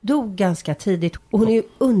dog ganska tidigt. Och hon är ju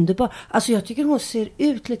underbar. Alltså jag tycker hon ser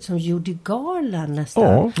ut lite som Judy Garland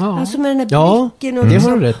nästan. Ja. Alltså med den här blicken. Och det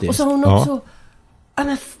liksom, har du rätt i. och så har hon också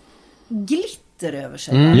glitter över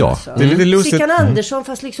sig. Ja. Alltså. Det är lite lustigt. Sickan Andersson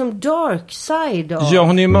fast liksom dark side av... Ja,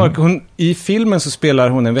 hon är ju mörk. I filmen så spelar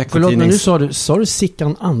hon en Förlåt, men veckotidnings... nu sa du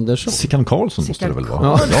Sickan Andersson? Sickan Karlsson måste det väl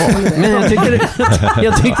vara? Ja. Men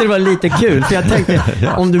jag tyckte det var lite kul. För jag tänkte,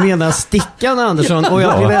 om du menar Stickan Andersson, och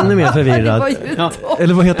jag blev ännu mer förvirrad. Ja.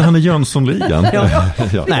 Eller vad heter han i Jönssonligan? Ja.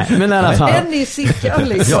 Nej, men i alla fall. En är Sickan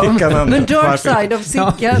liksom. Sickan Men dark side of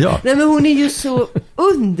Sickan. Ja. Nej, men hon är ju så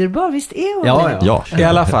underbar. Visst är hon det? Ja. I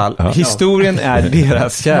alla fall, historien är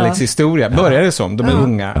deras kärlekshistoria. Börjar det som, de är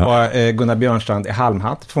unga. Och Gunnar Björnstrand är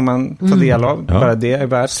halmhatt, får man ta del av. Bara det är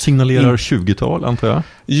värt. Signalerar 20-tal, antar jag.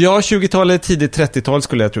 Ja, 20-tal eller tidigt 30-tal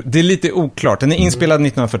skulle jag tro. Det är lite oklart. Den är inspelad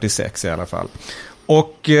 1946 i alla fall.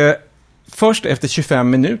 Och först efter 25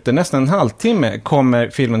 minuter, nästan en halvtimme, kommer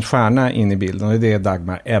filmens stjärna in i bilden. Och det är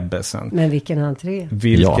Dagmar Ebbesen. Men vilken entré.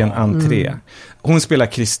 Vilken entré. Hon spelar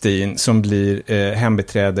Kristin som blir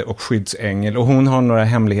hembiträde och skyddsängel. Och hon har några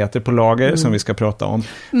hemligheter på lager som vi ska prata om.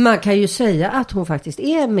 Man kan ju säga att hon faktiskt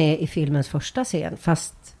är med i filmens första scen.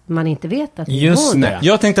 Fast man inte vet att det är Just hon. det.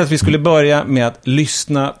 Jag tänkte att vi skulle börja med att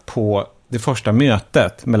lyssna på det första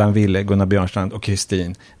mötet mellan Ville, Gunnar Björnstrand och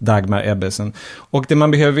Kristin, Dagmar Ebbesen. Och det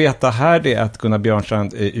man behöver veta här är att Gunnar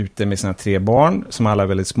Björnstrand är ute med sina 3 barn, som alla är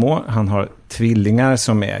väldigt små. Han har tvillingar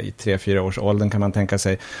som är i 3-4 års åldern kan man tänka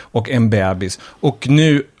sig, och en bebis. Och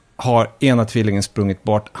nu har ena tvillingen sprungit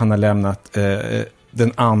bort, han har lämnat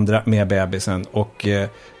den andra med bebisen, och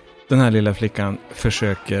den här lilla flickan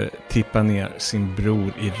försöker tippa ner sin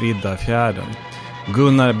bror i Riddarfjärden.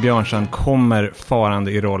 Gunnar Björnstrand kommer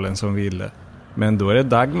farande i rollen som Ville. Men då är det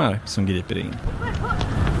Dagmar som griper in.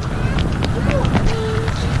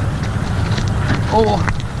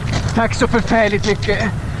 Tack så förfärligt mycket.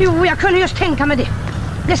 Jo, jag kunde just tänka mig det.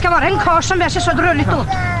 Det ska vara en karl som bär sig så drulligt åt.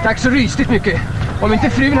 Tack så rysligt mycket. Om inte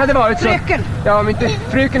frun hade varit så... Fröken. Ja, om inte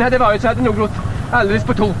fröken hade varit så hade det nog gått alldeles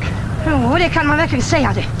på tok. Jo, det kan man verkligen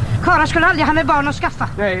säga det. Karlar skulle aldrig ha med barn att skaffa.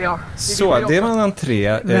 Nej, ja. Så, det var en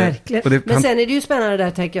entré. Verkligen. Och det, Men sen är det ju spännande där,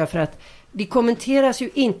 tänker jag, för att det kommenteras ju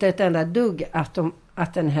inte ett enda dugg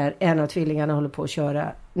att den här en av tvillingarna håller på att köra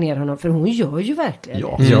ner honom, för hon gör ju verkligen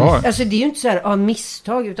det. Ja. Alltså det är ju inte så här av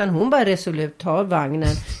misstag, utan hon bara resolut tar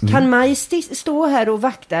vagnen. Kan Maj stå här och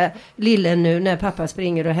vakta lillen nu när pappa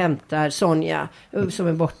springer och hämtar Sonja som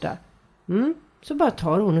är borta? Så bara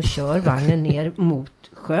tar hon och kör vagnen ner mot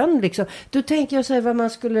sjön liksom. Då tänker jag så här, vad man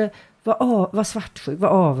skulle vara svartsjuk,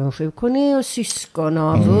 vara avundsjuk. Hon är och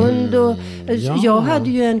syskonavund och jag hade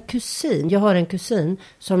ju jag har en kusin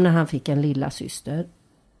som när han fick en lilla syster,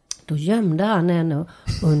 då gömde han henne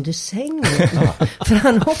under sängen. För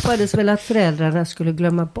han hoppades väl att föräldrarna skulle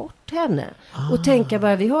glömma bort henne. Och tänka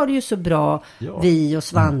bara, vi har det ju så bra, vi och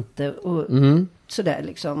Svante och sådär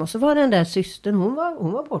liksom. Och så var den där systern, hon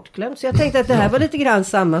var bortglömd. Så jag tänkte att det här var lite grann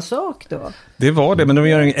samma sak då. Det var det, men de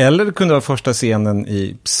gör eller det kunde vara första scenen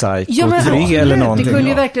i Psycho 3 eller någonting. Det kunde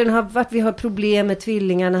ju verkligen ha varit, vi har problem med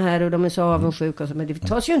tvillingarna här och de är så avundsjuka och så, men det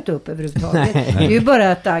tas ju inte upp överhuvudtaget. Det är ju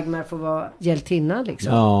bara att Dagmar får vara hjältinna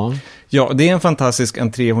liksom. Ja, det är en fantastisk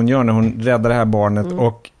entré hon gör när hon räddar det här barnet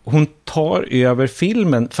och hon tar över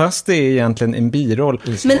filmen fast det är egentligen en biroll.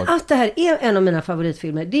 Men att det här är en av mina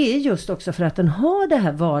favoritfilmer, det är just också för att den har det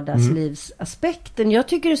här vardagslivsaspekten. Jag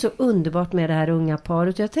tycker det är så underbart med det här unga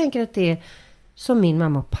paret. Jag tänker att det är som min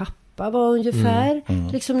mamma och pappa var ungefär.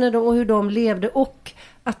 Liksom när och hur de levde, och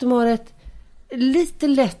att de har ett lite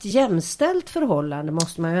lätt jämställt förhållande,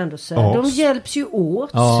 måste man ju ändå säga. De hjälps ju åt.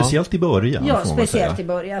 Speciellt i början. Ja, speciellt i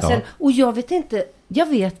början. Sen, och jag vet inte,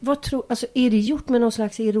 alltså är det gjort med någon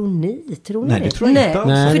slags ironi? Tror ni det? Tror jag inte.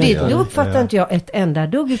 Nej, för det uppfattar inte jag ett enda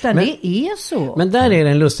dugg, utan det är så. Men där är det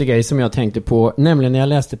en lustig grej som jag tänkte på, nämligen när jag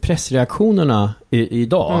läste pressreaktionerna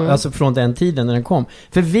idag, alltså från den tiden när den kom.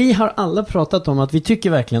 För vi har alla pratat om att vi tycker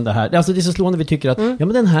verkligen det här, alltså det är så slående, vi tycker att ja,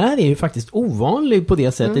 men den här är ju faktiskt ovanlig på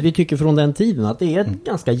det sättet. Vi tycker från den tiden att det är ett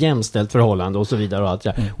ganska jämställt förhållande och så vidare och allt.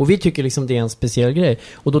 Och vi tycker liksom det är en speciell grej.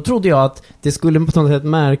 Och då trodde jag att det skulle på något sätt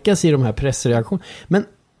märkas i de här pressreaktionerna. Men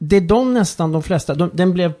det är nästan de flesta,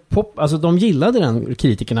 den blev pop, alltså de gillade den,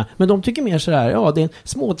 kritikerna, men de tycker mer så här, det är en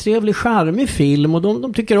småtrevlig, charmig film och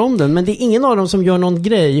de tycker om den, men det är ingen av dem som gör någon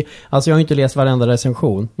grej, alltså jag har inte läst varenda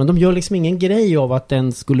recension, men de gör liksom ingen grej av att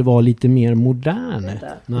den skulle vara lite mer modern.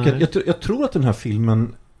 Jag tror att den här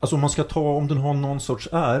filmen, alltså om den har någon sorts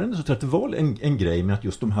ärende, så tror jag att det var en grej med att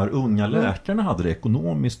just de här unga läkarna hade det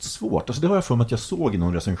ekonomiskt svårt. Alltså det har jag för mig att jag såg i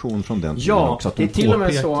någon recension från den tiden också, att de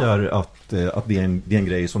påpekar att det är en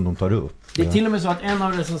grej som de tar upp. Det är till och med så att en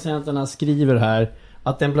av recensenterna skriver här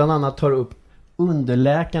att den bland annat tar upp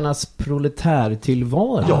underläkarnas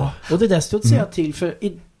proletärtillvaro. Ja. Och det där studsar jag till för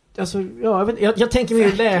alltså, jag tänker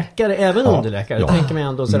mig läkare, även underläkare. Jag tänker mig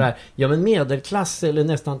ändå sådär, men medelklass eller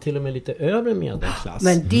nästan till och med lite övre medelklass.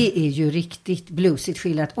 Men det är ju riktigt bluesigt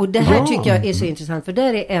skildrat. Och det här tycker jag är så intressant, för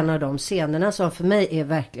där är en av de scenerna som för mig är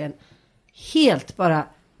verkligen helt bara,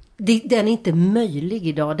 den är inte möjlig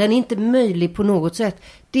idag. Den är inte möjlig på något sätt.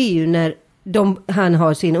 Det är ju när han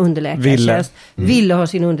har sin underläkartjänst. Ville ha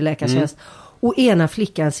sin underläkartjänst. Och ena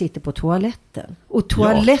flickan sitter på toaletten. Och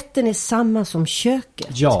toaletten är samma som köket.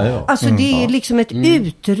 Ja. Alltså det är liksom ett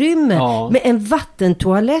utrymme med en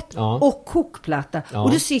vattentoalett och kokplatta. Ja.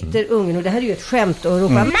 Och då sitter ungen, och det här är ju ett skämt, och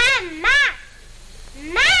ropar Mamma!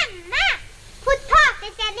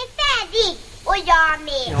 Potatisen är färdig! Och jag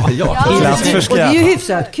med! Och det är ju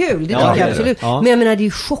hyfsat kul, det tycker jag absolut. Ja. Men jag menar, det är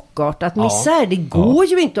ju chockartat misär. Det går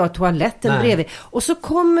ju inte att ha toaletten bredvid. Och så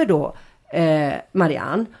kommer då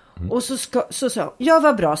Marianne. Och så sa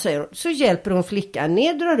vad bra, säger hon. Så hjälper hon flickan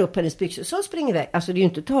ner, drar upp hennes byxor, så springer iväg. Alltså det är ju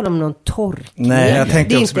inte tal om någon torkning. Nej, jag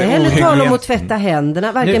tänkte det är inte heller tal om att tvätta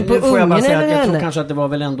händerna, varken på ungen eller henne. Jag tror kanske att det var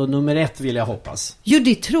väl ändå nummer 1, vill jag hoppas. Jo,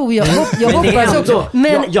 det tror jag. Jag hoppas också.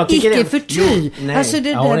 Men icke förty. Alltså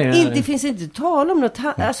det finns inte tal om något.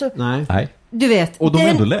 Alltså, nej. Du vet. Och de är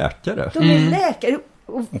ändå läkare. De är läkare.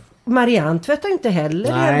 Och Marianne tvättar inte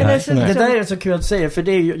heller. Nej. Det där är så kul att säga, för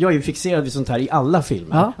det är jag är ju fixerad vid sånt här i alla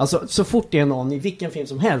filmer. Ja. Alltså så fort det är någon i vilken film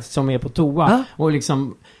som helst som är på toa och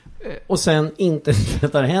liksom och sen inte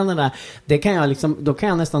tvättar händerna, det kan jag liksom, då kan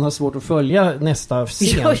jag nästan ha svårt att följa nästa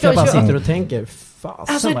scen. Jag bara sitter och tänker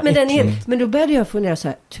alltså, men då började jag fundera så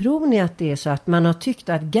här, tror ni att det är så att man har tyckt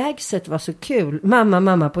att gagset var så kul?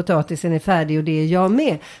 Mamma, potatisen är färdig och det är jag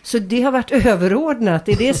med. Så det har varit överordnat.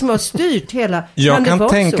 Det är det som har styrt hela. Jag kan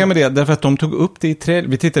tänka mig det, därför att de tog upp det i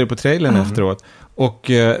vi tittade på trailern efteråt. Och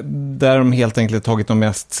där de helt enkelt tagit de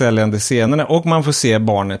mest säljande scenerna. Och man får se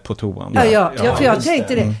barnet på toan. Ja, för jag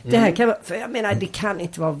tänkte det. Det här kan, för jag menar, det kan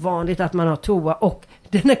inte vara vanligt att man har toa och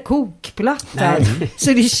den är kokplattan.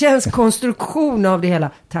 Så det känns konstruktion av det hela.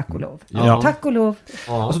 Tack och lov. Tack och lov.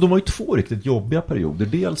 Alltså de har ju 2 riktigt jobbiga perioder.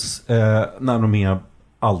 Dels när de är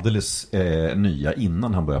alldeles nya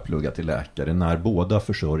innan han börjar plugga till läkare, när båda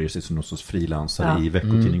försörjer sig som någon sorts frilansare i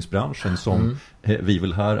veckotidningsbranschen som vi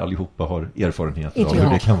väl här allihopa har erfarenheter av hur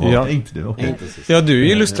det kan vara. Inte du? Okay. Ja, du är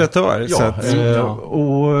ju illustratör.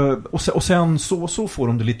 Och sen så får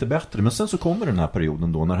de det lite bättre, men sen så kommer den här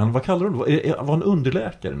perioden då när han, vad kallar de det? Var han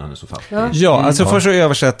underläkare när han är så fattig? Ja, alltså först så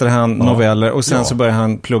översätter han noveller och sen så börjar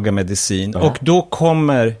han plugga medicin. Och då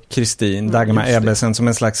kommer Kristin, Dagmar Ebbesen, som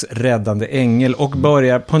en slags räddande ängel och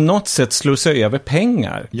börjar på något sätt slå sig över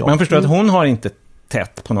pengar. Man förstår att hon har inte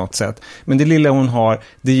tätt på något sätt. Men det lilla hon har,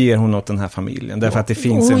 det ger hon åt den här familjen. Därför att det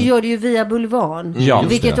finns hon gör det ju via Bulvan.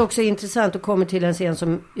 Vilket det. också är intressant och kommer till en scen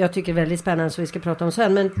som jag tycker är väldigt spännande, som vi ska prata om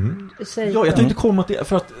sen. Men jag tänkte komma till,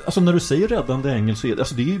 för att alltså, när du säger räddande ängel så är det,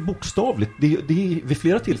 alltså, det är ju bokstavligt. Det är vid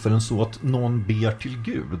flera tillfällen så att någon ber till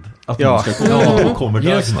Gud att hon ska komma och kommer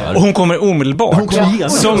Dagmar. Och hon kommer omedelbart. Hon kommer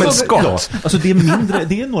som ett skott. Ja, alltså det är mindre,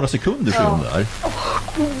 det är några sekunder sedan där.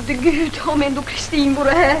 Gode Gud, om ändå Kristin vore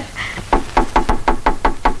här.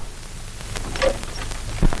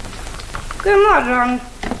 God morgon.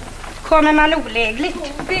 Kommer man olägligt?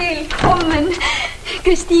 Välkommen.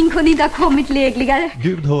 Kristin kunde inte ha kommit lägligare.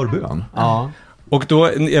 Gud hör bön. Ja. Och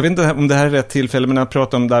då, jag vet inte om det här är rätt tillfälle, men när jag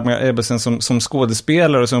pratar om Dagmar Ebbesen som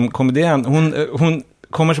skådespelare och som komedian, hon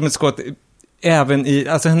kommer som ett skott även i,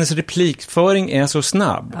 alltså hennes replikföring är så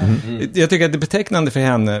snabb. Jag tycker att det är betecknande för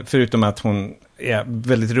henne, förutom att hon är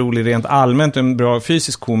väldigt rolig rent allmänt och en bra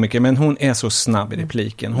fysisk komiker, men hon är så snabb i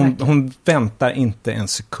repliken. Hon väntar inte en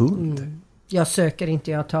sekund. Jag söker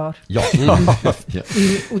inte, jag tar. Ja.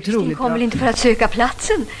 Otroligt. Du kommer väl inte för att söka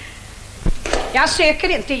platsen? Jag söker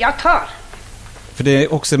inte, jag tar. För det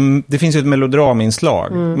är också, det finns ju ett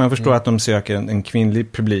melodraminslag. Man förstår att de söker en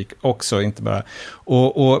kvinnlig publik också, inte bara.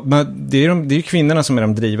 Och det är ju kvinnorna som är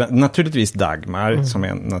de drivande. Naturligtvis Dagmar som är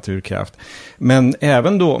en naturkraft. Men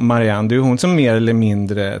även då Marianne, det är hon som mer eller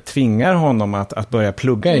mindre tvingar honom att börja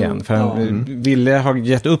plugga igen. För han ville ha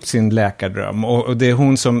gett upp sin läkardröm. Och det är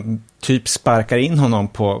hon som typ sparkar in honom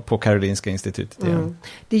på Karolinska institutet igen.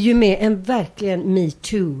 Det är ju med en verkligen Me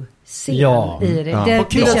Too scen i det.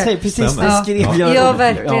 Och kul att säga, precis det skrev jag. Ja,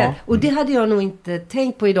 verkligen. Och det hade jag nog inte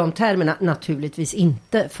tänkt på i de termerna. Naturligtvis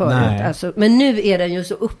inte förut. Alltså, men nu är den ju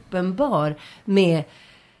så uppenbar med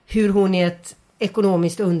hur hon är ett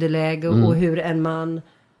ekonomiskt underläge och hur en man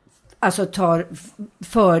alltså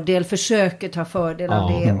försöker ta fördel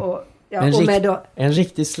av det. Och, en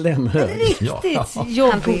riktig slemhög. Riktigt jobbig.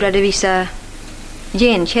 Han fordrade vissa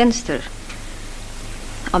gentjänster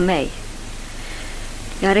av mig.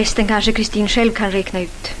 Ja, resten kanske Kristin själv kan räkna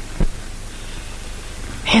ut.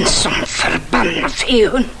 En sån förbannad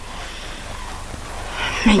fehund.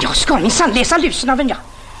 Men jag ska minsann läsa lusen av en, ja.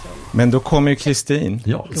 Men då kommer ju Kristin.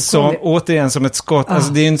 Ja. Som, återigen som ett skott.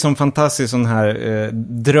 Alltså, det är en sån fantastisk sån här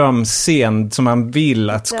drömscen som man vill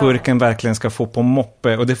att skurken verkligen ska få på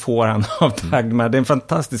moppe. Och det får han av Dagmar. Det är en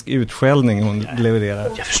fantastisk utskällning hon levererar.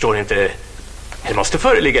 Jag förstår inte. Det måste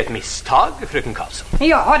föreligga ett misstag, fröken Karlsson.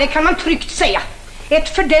 Ja, det kan man tryggt säga. Ett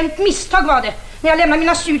fördömt misstag var det. När jag lämnade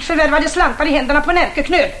mina surt förvärvade slantar i händerna på en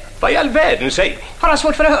ärkeknöl. Vad i all världen säger ni? Har han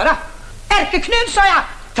svårt för att höra? Ärkeknöl, sa jag!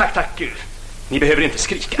 Tack, Gud. Ni behöver inte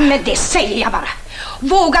skrika. Men det säger jag bara.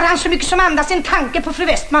 Vågar han så mycket som andas en tanke på fru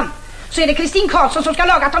Westman, så är det Kristin Karlsson som ska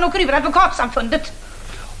laga att han åker ur advokatsamfundet.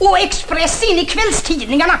 Och Express in i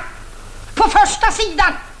kvällstidningarna. På första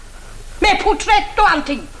sidan. Med porträtt och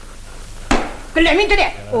allting. Glöm inte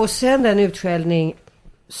det. Och sen den utskällning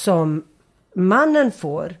som mannen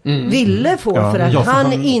ville få för att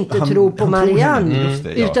han inte tror på Marianne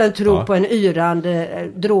utan tror på en yrande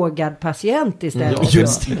drogad patient istället. Ja,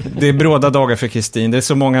 just det är bråda dagar för Kristin. Det är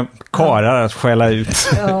så många karar att skälla ut.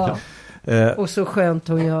 Ja. Och så skönt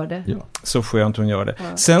hon gör det. Ja. Så skönt hon gör det.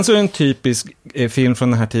 Ja. Sen så är det en typisk film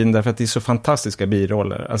från den här tiden därför att det är så fantastiska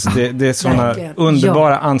biroller. Alltså det är sådana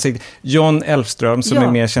underbara ansikten. John Elfström som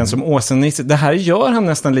är mer känd som Åsa-Nisse. Det här gör han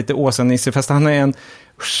nästan lite Åsa-Nisse fast han är en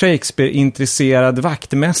Shakespeare-intresserad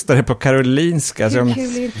vaktmästare på Karolinska. Hur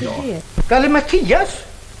kul är inte det? Galle Mattias.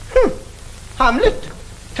 Hamlet.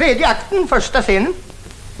 3:e akten, första scenen.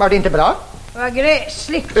 Var det inte bra? Vad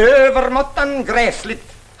gräsligt. Övermåttan gräsligt.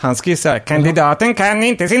 Han skissar, kandidaten kan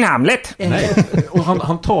inte sin Hamlet. Nej, och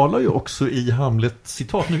han talar ju också i Hamlet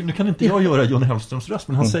citat. Nu kan inte jag göra John Hellströms röst,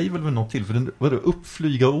 men han säger väl vid något tillfälle, vad är det,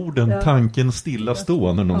 uppflyga orden, tanken stilla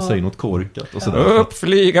stå när någon säger något korkat. Och sådär.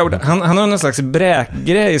 Uppflyga orden. Han har någon slags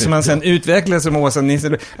bräkgrej som han sen utvecklar som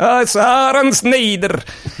Åsa-Nisse. Sören Snider.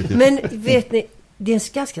 Men vet ni, det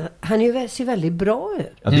är ganska, han ser väldigt bra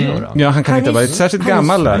ut. Ja, det gör han. Ja, han kan inte ha varit särskilt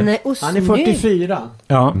gammal där. Han är 44.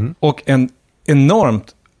 Ja, och en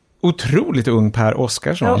enormt otroligt ung Per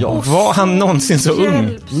Oscarsson. Ja. Var han någonsin så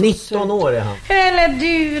ung? 19 år är han. Eller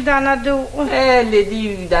dudarna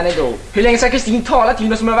då. Hur länge ska Kristin tala till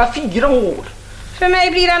mig som jag var 4 år? För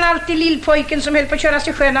mig blir han alltid lillpojken som höll på att köra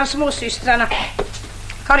sig sjön av småsystrarna.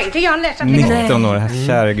 Har inte Jan läst att 19 år,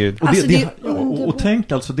 kära Gud. Och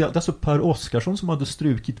tänk alltså, det är alltså Per Oscarsson som hade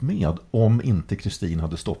strukit med om inte Kristin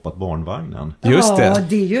hade stoppat barnvagnen. Just det.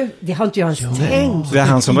 Ja, det har inte jag ens tänkt. Det är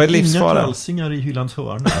han som var i livsfara. Inga kalsingar i hyllans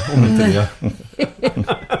hörna, om inte det.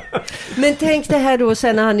 Men tänk det här då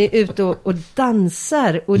sen när han är ute och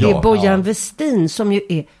dansar och det är Bojan Westin som ju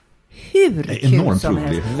är hur kul som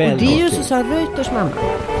helst. Och det är ju Susanne Reuters mamma.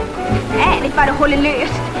 Ärligt vad du håller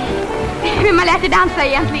löst. Hur man lär sig dansa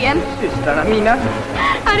egentligen. Systrarna mina.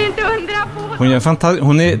 Har inte undra på. Hon gör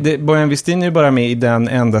fantastiskt. Bojan Westin är ju bara med i den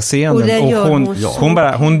enda scenen.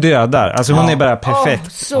 Och hon dödar. Alltså hon är bara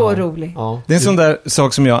perfekt. Så rolig. Det är en sån där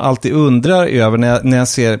sak som jag alltid undrar över när jag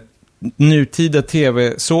ser nutida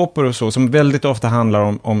tv-såpor och så som väldigt ofta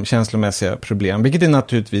handlar om känslomässiga problem. Vilket det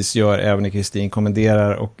naturligtvis gör även i Kristin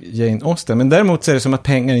kommenderar och Jane Austen. Men däremot så är det som att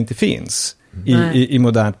pengar inte finns. I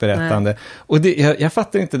modernt berättande. Nej. Och jag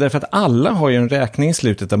fattar inte därför att alla har ju en räkning i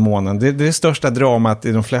slutet av månaden. Det är det största dramat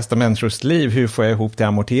i de flesta människors liv. Hur får jag ihop till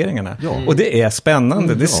amorteringarna? Ja. Och det är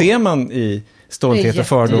spännande. Det ser man i Stolthet och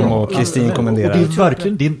fördom och Kristin kommenderar. Och det är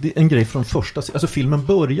verkligen det är en grej från första. Alltså filmen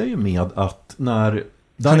börjar ju med att när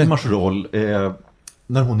Dagmars roll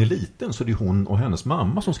när hon är liten så är det hon och hennes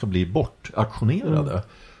mamma som ska bli bortaktionerade.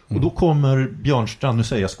 Och då kommer Björnstrand, nu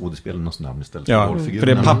säger jag skådespelarnas namn istället för rollfiguren. För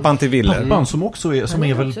det är pappan till Ville. Pappan som också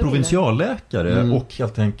är väl provinsialläkare och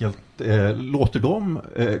helt enkelt låter dem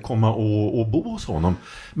komma och bo hos honom.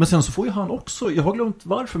 Men sen så får ju han också, jag har glömt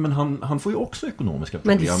varför, men han får ju också ekonomiska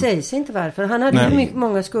problem. Men det sägs inte varför. Han hade ju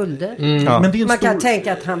många skulder. Men det är man kan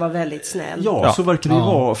tänka att han var väldigt snäll. Ja, så verkar det ju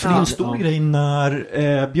vara. För det är en stor grej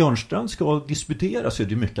när Björnstrand ska disputera så är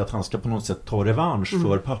det mycket att han ska på något sätt ta revansch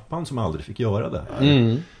för pappan som aldrig fick göra det.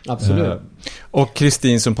 Absolut. Och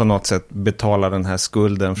Kristin som på något sätt betalar den här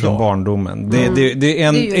skulden från barndomen. Det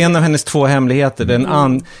är en av hennes 2 hemligheter.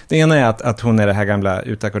 Det ena är att hon är det här gamla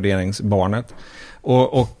utackorderingsbarnet.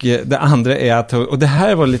 Och det andra är att och det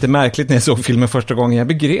här var lite märkligt när jag såg filmen första gången. Jag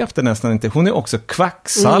begrep det nästan inte. Hon är också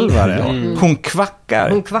kvacksalvare. Hon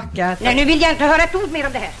kvackar. Nej, nu vill jag inte höra ett ord mer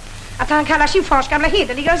om det här. Att han kallar sin fars gamla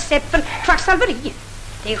hederliga recept för kvacksalveri.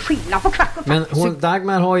 Det är skillnad på kvack och men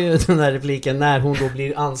Dagmar har ju den där repliken när hon då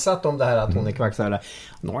blir ansatt om det här att hon är kvacksalvare.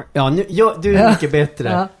 Du är mycket bättre.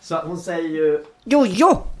 Ja. Så hon säger ju...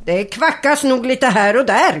 Jo, det kvackas nog lite här och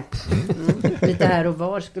där. lite här och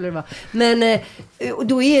var skulle det vara. Men och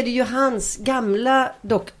då är det ju hans gamla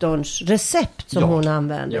doktorns recept som hon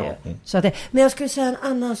använder. Så att men jag skulle säga en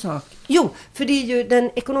annan sak. Jo, för det är ju den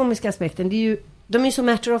ekonomiska aspekten. Det är ju, de är ju så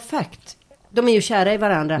matter of fact. De är ju kära i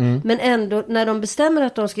varandra. Men ändå, när de bestämmer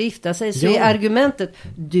att de ska gifta sig så är argumentet,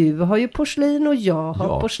 du har ju porslin och jag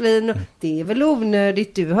har porslin. Och det är väl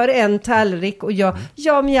onödigt. Du har en tallrik och jag...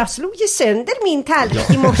 Ja, men jag slog ju sönder min tallrik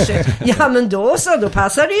i morse. Ja, men då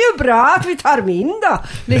passar det ju bra att vi tar min då.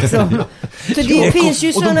 Liksom. Så det finns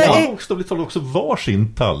ju sådana... Och de också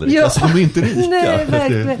varsin tallrik. Alltså, de är inte rika. Nej,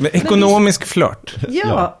 verkligen. Men ekonomisk flört.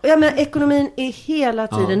 Ja, men ekonomin är hela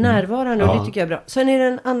tiden närvarande och det tycker jag är bra. Sen är det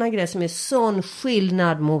en annan grej som är sån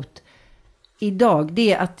skillnad mot idag.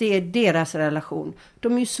 Det är att det är deras relation.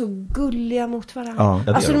 De är ju så gulliga mot varandra.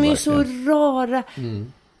 Ja, alltså de är ju så rara.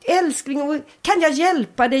 Älskling, kan jag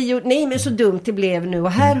hjälpa dig? Och, nej, men så dumt det blev nu.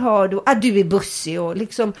 Och här har du, du är bussig och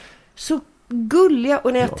liksom så gulliga.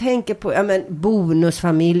 Och när jag tänker på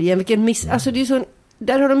bonusfamiljen, vilken alltså det är så.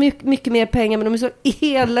 Där har de mycket mer pengar, men de är så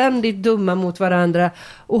eländigt dumma mot varandra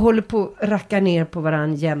och håller på att racka ner på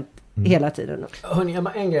varandra jämt hela tiden. Hörrni,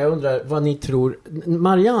 en grej jag undrar vad ni tror.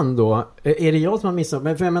 Marianne då, är det jag som har missat?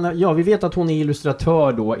 Men för jag menar, vi vet att hon är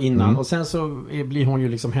illustratör då innan och sen så blir hon ju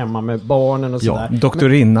liksom hemma med barnen och sådär.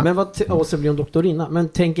 Doktorinna. Och så blir hon doktorinna. Men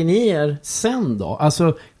tänker ni er sen då?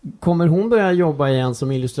 Alltså, kommer hon börja jobba igen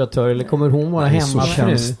som illustratör eller kommer hon vara hemma? Så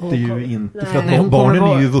känns det ju inte. För att barnen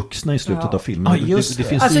är ju vuxna i slutet av filmen. Det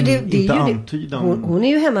finns alltså, inte antydan. Hon är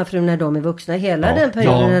ju hemmafru när de är vuxna. Hela den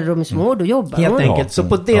perioden när de är små, då jobbar hon. Helt enkelt. Så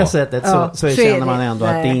på det sättet så känner man ändå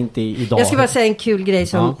att det inte är idag. Jag ska bara säga en kul grej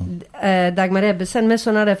som Dagmar Ebbesen med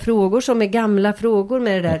sådana där frågor som är gamla frågor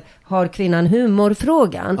med det där har kvinnan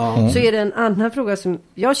humorfrågan. Så är det en annan fråga som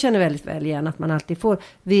jag känner väldigt väl igen att man alltid får.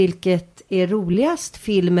 Vilket är roligast,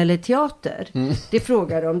 film eller teater? Det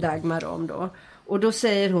frågar de Dagmar om då. Och då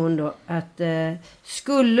säger hon då att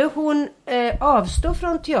skulle hon avstå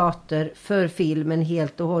från teater för filmen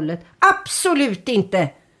helt och hållet? Absolut inte!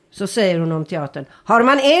 Så säger hon om teatern. Har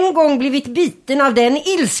man en gång blivit biten av den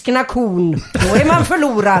ilskna kon, då är man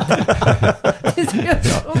förlorad.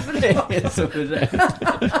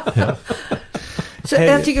 Så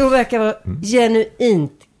jag tycker hon verkar vara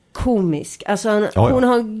genuint komisk. Alltså hon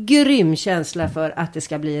har en grym känsla för att det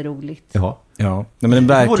ska bli roligt. Ja. Nej, men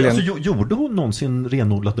verkligen... Gjorde hon någonsin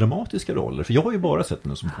renodlat dramatiska roller? För jag har ju bara sett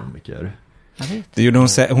henne som komiker. Det gjorde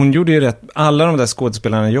hon gjorde ju rätt. Alla de där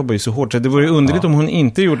skådespelarna jobbar ju så hårt så det vore ju underligt om hon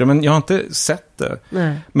inte gjorde, men jag har inte sett det.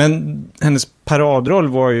 Nej. Men hennes paradroll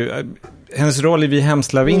var ju hennes roll i Vi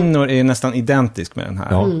hemslavinnor är nästan identisk med den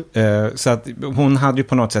här. Så att hon hade ju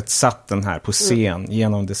på något sätt satt den här på scen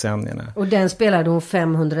genom decennierna. Och den spelade hon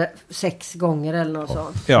 506 gånger eller något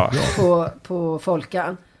sånt. På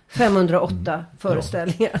Folkan. 508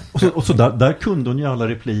 föreställningar. Och så där kunde hon ju alla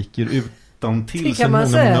repliker utan till. Det kan man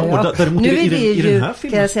säga. Däremot nu är det i ju, den här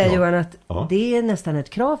filmen, kan jag säga Johan, att det är nästan ett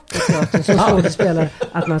krav på teatern som skådespelare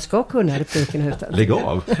att man ska kunna repliken utan. Lägg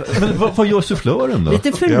av. Men vad gör sufflören då?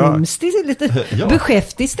 Lite förnumstig, lite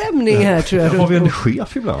beskäftig stämning här tror jag. Har vi en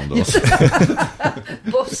chef ibland då?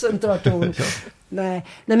 Bossen tar ton. Nej,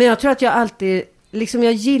 men jag tror att jag alltid, liksom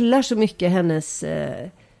jag gillar så mycket hennes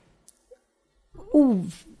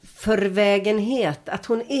oförvägenhet, att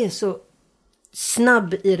hon är så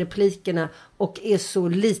snabb i replikerna och är så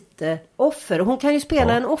lite offer. Hon kan ju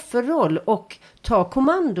spela en offerroll och ta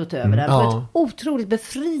kommandot över den på ett otroligt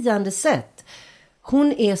befriande sätt.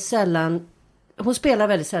 Hon spelar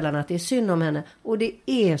väldigt sällan att det är synd om henne, och det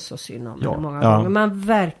är så synd om henne många gånger. Man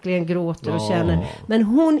verkligen gråter och känner. Men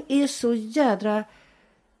hon är så jädra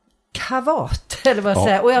kavat, eller vad jag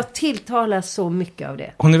säger. Och jag tilltalar så mycket av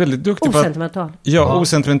det. Hon är väldigt duktig osentimental.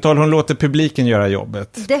 Osentimental. Hon låter publiken göra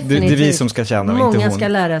jobbet. Definitivt. Det är vi som ska känna och inte hon. Många ska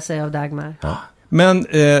lära sig av Dagmar. Men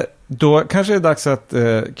då kanske det är dags att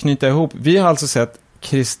knyta ihop. Vi har alltså sett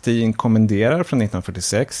Kristin kommenderar från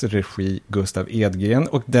 1946, regi Gustav Edgren,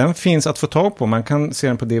 och den finns att få tag på. Man kan se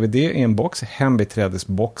den på DVD i en box,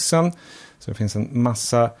 Hembiträdesboxen. Så det finns en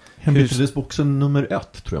massa... Hembiträdesboxen nummer 1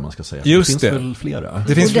 tror jag man ska säga. Just det. Finns väl flera.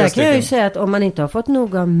 Det finns och där kan jag ju säga att om man inte har fått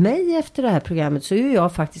nog av mig efter det här programmet, så är ju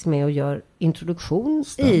jag faktiskt med och gör introduktion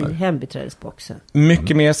i Hembiträdesboxen.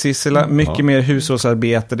 Mycket mer Sissela, mycket mer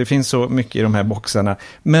hushållsarbete. Det finns så mycket i de här boxarna.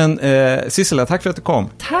 Men Sissela, tack för att du kom.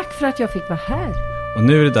 Tack för att jag fick vara här. Och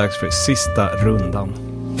nu är det dags för sista rundan.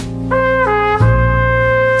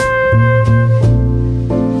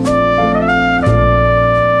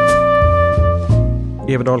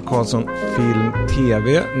 Everdal Karlsson Film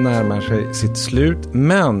TV närmar sig sitt slut,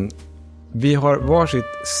 men Vi har varsitt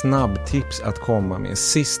snabbtips att komma med.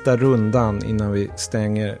 Sista rundan innan vi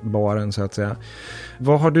stänger baren så att säga.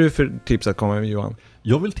 Vad har du för tips att komma med, Johan?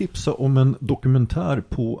 Jag vill tipsa om en dokumentär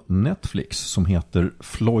på Netflix som heter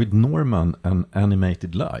Floyd Norman, An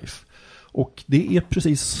Animated Life. Och det är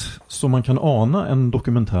precis som man kan ana en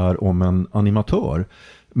dokumentär om en animatör.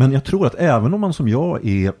 Men jag tror att även om man som jag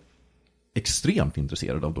är extremt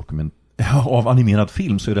intresserad av animerad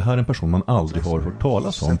film, så är det här en person man aldrig har hört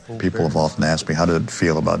talas om. People have often asked me, how did it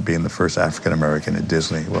feel about being the first African American at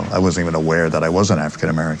Disney? Well, I wasn't even aware that I was an African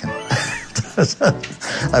American.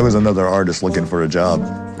 I was another artist looking for a job.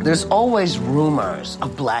 There's always rumors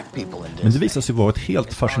of black people in Disney. Men det visar sig vara ett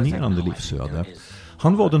helt fascinerande livsöde.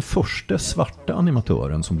 Han var den första svarta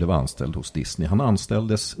animatören som blev anställd hos Disney. Han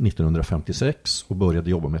anställdes 1956 och började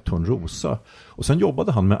jobba med Törnrosa. Och sen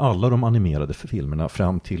jobbade han med alla de animerade filmerna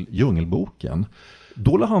fram till Djungelboken.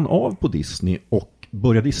 Då la han av på Disney och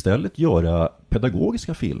började istället göra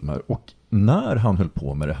pedagogiska filmer. Och när han höll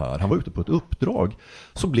på med det här, han var ute på ett uppdrag,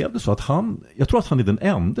 så blev det så att jag tror att han är den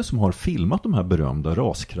enda som har filmat de här berömda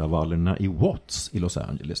raskravallerna i Watts i Los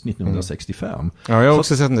Angeles 1965. Ja, jag har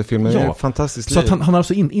också sett den där filmen. Det är fantastiskt. Så att han har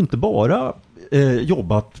alltså inte bara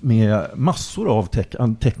jobbat med massor av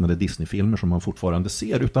tecknade Disney-filmer som man fortfarande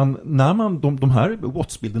ser, utan när man de här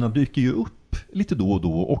Watts-bilderna dyker ju upp lite då och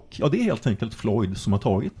då, och ja, det är helt enkelt Floyd som har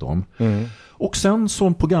tagit dem. Och sen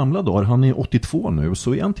som på gamla dagar, han är 82 nu,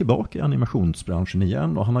 så är han tillbaka i animationsbranschen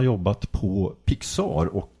igen, och han har jobbat på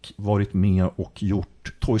Pixar och varit med och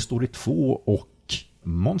gjort Toy Story 2 och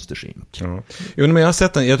Monsters Inc. Ja. Jo, men jag har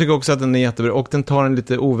sett den. Jag tycker också att den är jättebra, och den tar en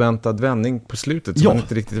lite oväntad vändning på slutet som man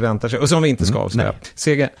inte riktigt väntar sig, och som vi inte ska avslöja.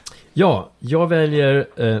 Sege? Ja, jag väljer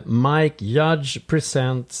Mike Judge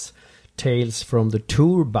Presents Tales from the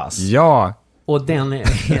Tour Bus. Ja! Och den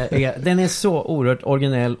är så oerhört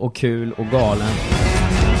originell och kul och galen.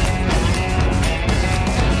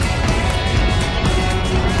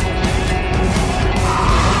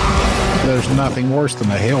 There's nothing worse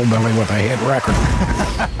than a hillbilly with a hit record.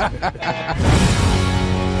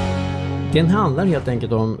 Den handlar helt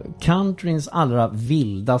enkelt om countryns allra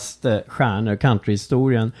vildaste stjärnor,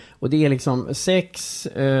 countryhistorien. Och det är liksom sex,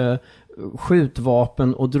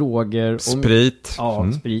 skjutvapen och droger. Sprit.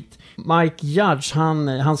 Sprit. Mike Judge,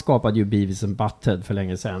 han skapade ju Beavis and Butthead för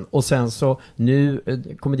länge sedan. Och sen så nu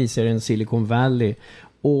komediserien Silicon Valley.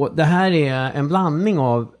 Och det här är en blandning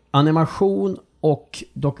av animation och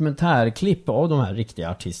dokumentärklipp av de här riktiga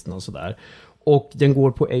artisterna och sådär. Och den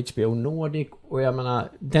går på HBO Nordic, och jag menar,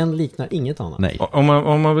 den liknar inget annat. Nej.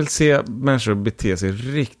 Om man vill se människor bete sig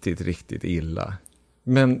riktigt, riktigt illa,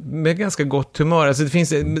 men med ganska gott humör. Alltså det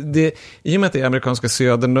finns, i och med att det är amerikanska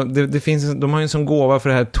södern, det finns, de har ju en sån gåva för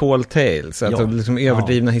det här tall tales, alltså liksom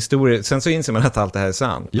överdrivna historier. Sen så inser man att allt det här är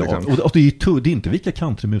sant. Ja, liksom. och det är inte vilka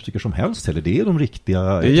countrymusiker som helst heller. Det är de riktiga...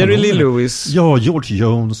 Det är Jerry Lee Lewis. Ja, George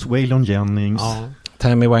Jones, Waylon Jennings... Ja.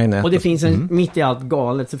 Tammy Wynette. Och det finns mitt i allt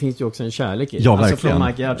galet så finns det ju också en kärlek i. Ja, alltså verkligen. från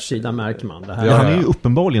Mike Judge sida märker man det här. Ja, han är ju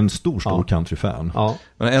uppenbarligen en stor countryfan. Ja.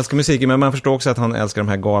 Man älskar musiken, men man förstår också att han älskar de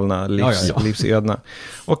här galna livsödena.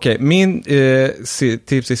 Okej, min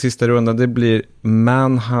tips i sista rundan, det blir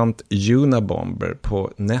Manhunt Unabomber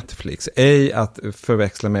på Netflix. Ej att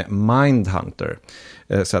förväxla med Mindhunter.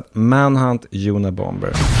 Så att Manhunt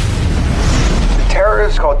Unabomber.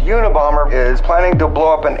 Terrorist called Unabomber is planning to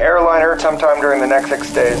blow up an airliner sometime during the next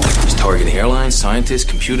 6 days. He's targeting airlines,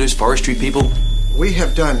 scientists, computers, forestry people. We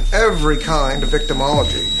have done every kind of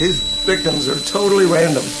victimology. His victims are totally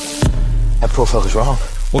random. That profile is wrong.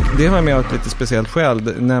 Och det har med ett lite speciellt skäl,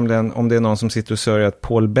 nämligen om det är någon som sitter och sörjer att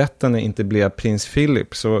Paul Bettany inte blev prins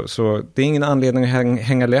Philip. Så det är ingen anledning att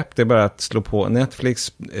hänga läpp, det är bara att slå på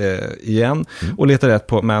Netflix igen och leta rätt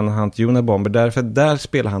på Manhunt Unabomber. Därför där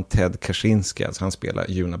spelar han Ted Kaczynski, alltså han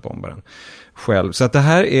spelar Unabombaren själv. Så att det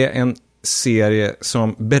här är en serie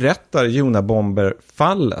som berättar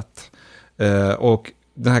Unabomber-fallet och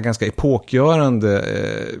den här ganska epokgörande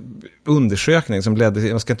undersökning som ledde till,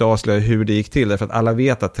 jag ska inte avslöja hur det gick till därför att alla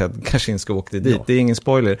vet att Ted Kaczynski åkte dit, det är ingen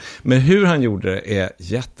spoiler, men hur han gjorde det är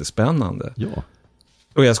jättespännande. Ja.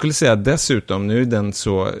 Och jag skulle säga dessutom, nu är den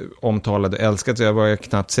så omtalad och älskad så jag vågar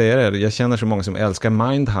knappt säga det, jag känner så många som älskar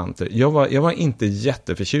Mindhunter. Jag var inte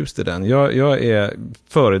jätteförtjust i den, jag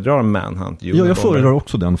föredrar Manhunt. Ja, jag föredrar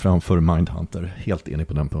också den framför Mindhunter, helt enig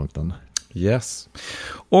på den punkten. Yes.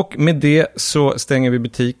 Och med det så stänger vi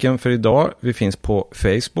butiken för idag. Vi finns på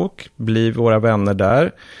Facebook. Bli våra vänner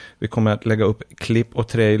där. Vi kommer att lägga upp klipp och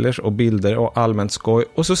trailers och bilder och allmänt skoj.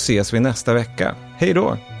 Och så ses vi nästa vecka. Hej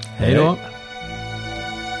då! Hej då!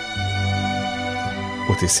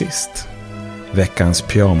 Och till sist, veckans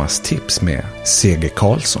pyjamastips med C.G.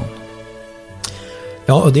 Karlsson.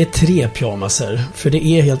 Ja, och det är 3 pyjamaser. För det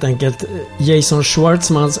är helt enkelt Jason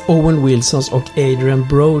Schwartzmans, Owen Wilsons och Adrian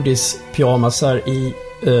Brodys pyjamasar i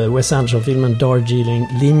Wes Anderson-filmen Darjeeling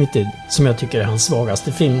Limited, som jag tycker är hans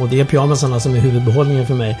svagaste film. Och det är pyjamasarna som är huvudbehållningen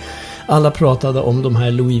för mig. Alla pratade om de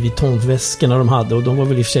här Louis Vuitton-väskorna de hade, och de var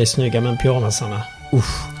väl i och för sig snygga, men pyjamasarna,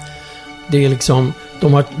 det är liksom,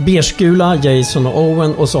 de har beigegula, Jason och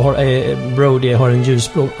Owen, och så har Brody har en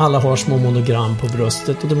ljusblå. Alla har små monogram på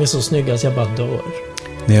bröstet och de är så snygga så jag bara dör.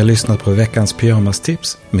 Ni har lyssnat på veckans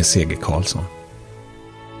pyjamastips med C.G. Karlsson.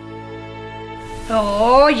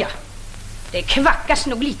 Ja, det kvackas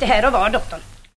nog lite här och var, doktorn.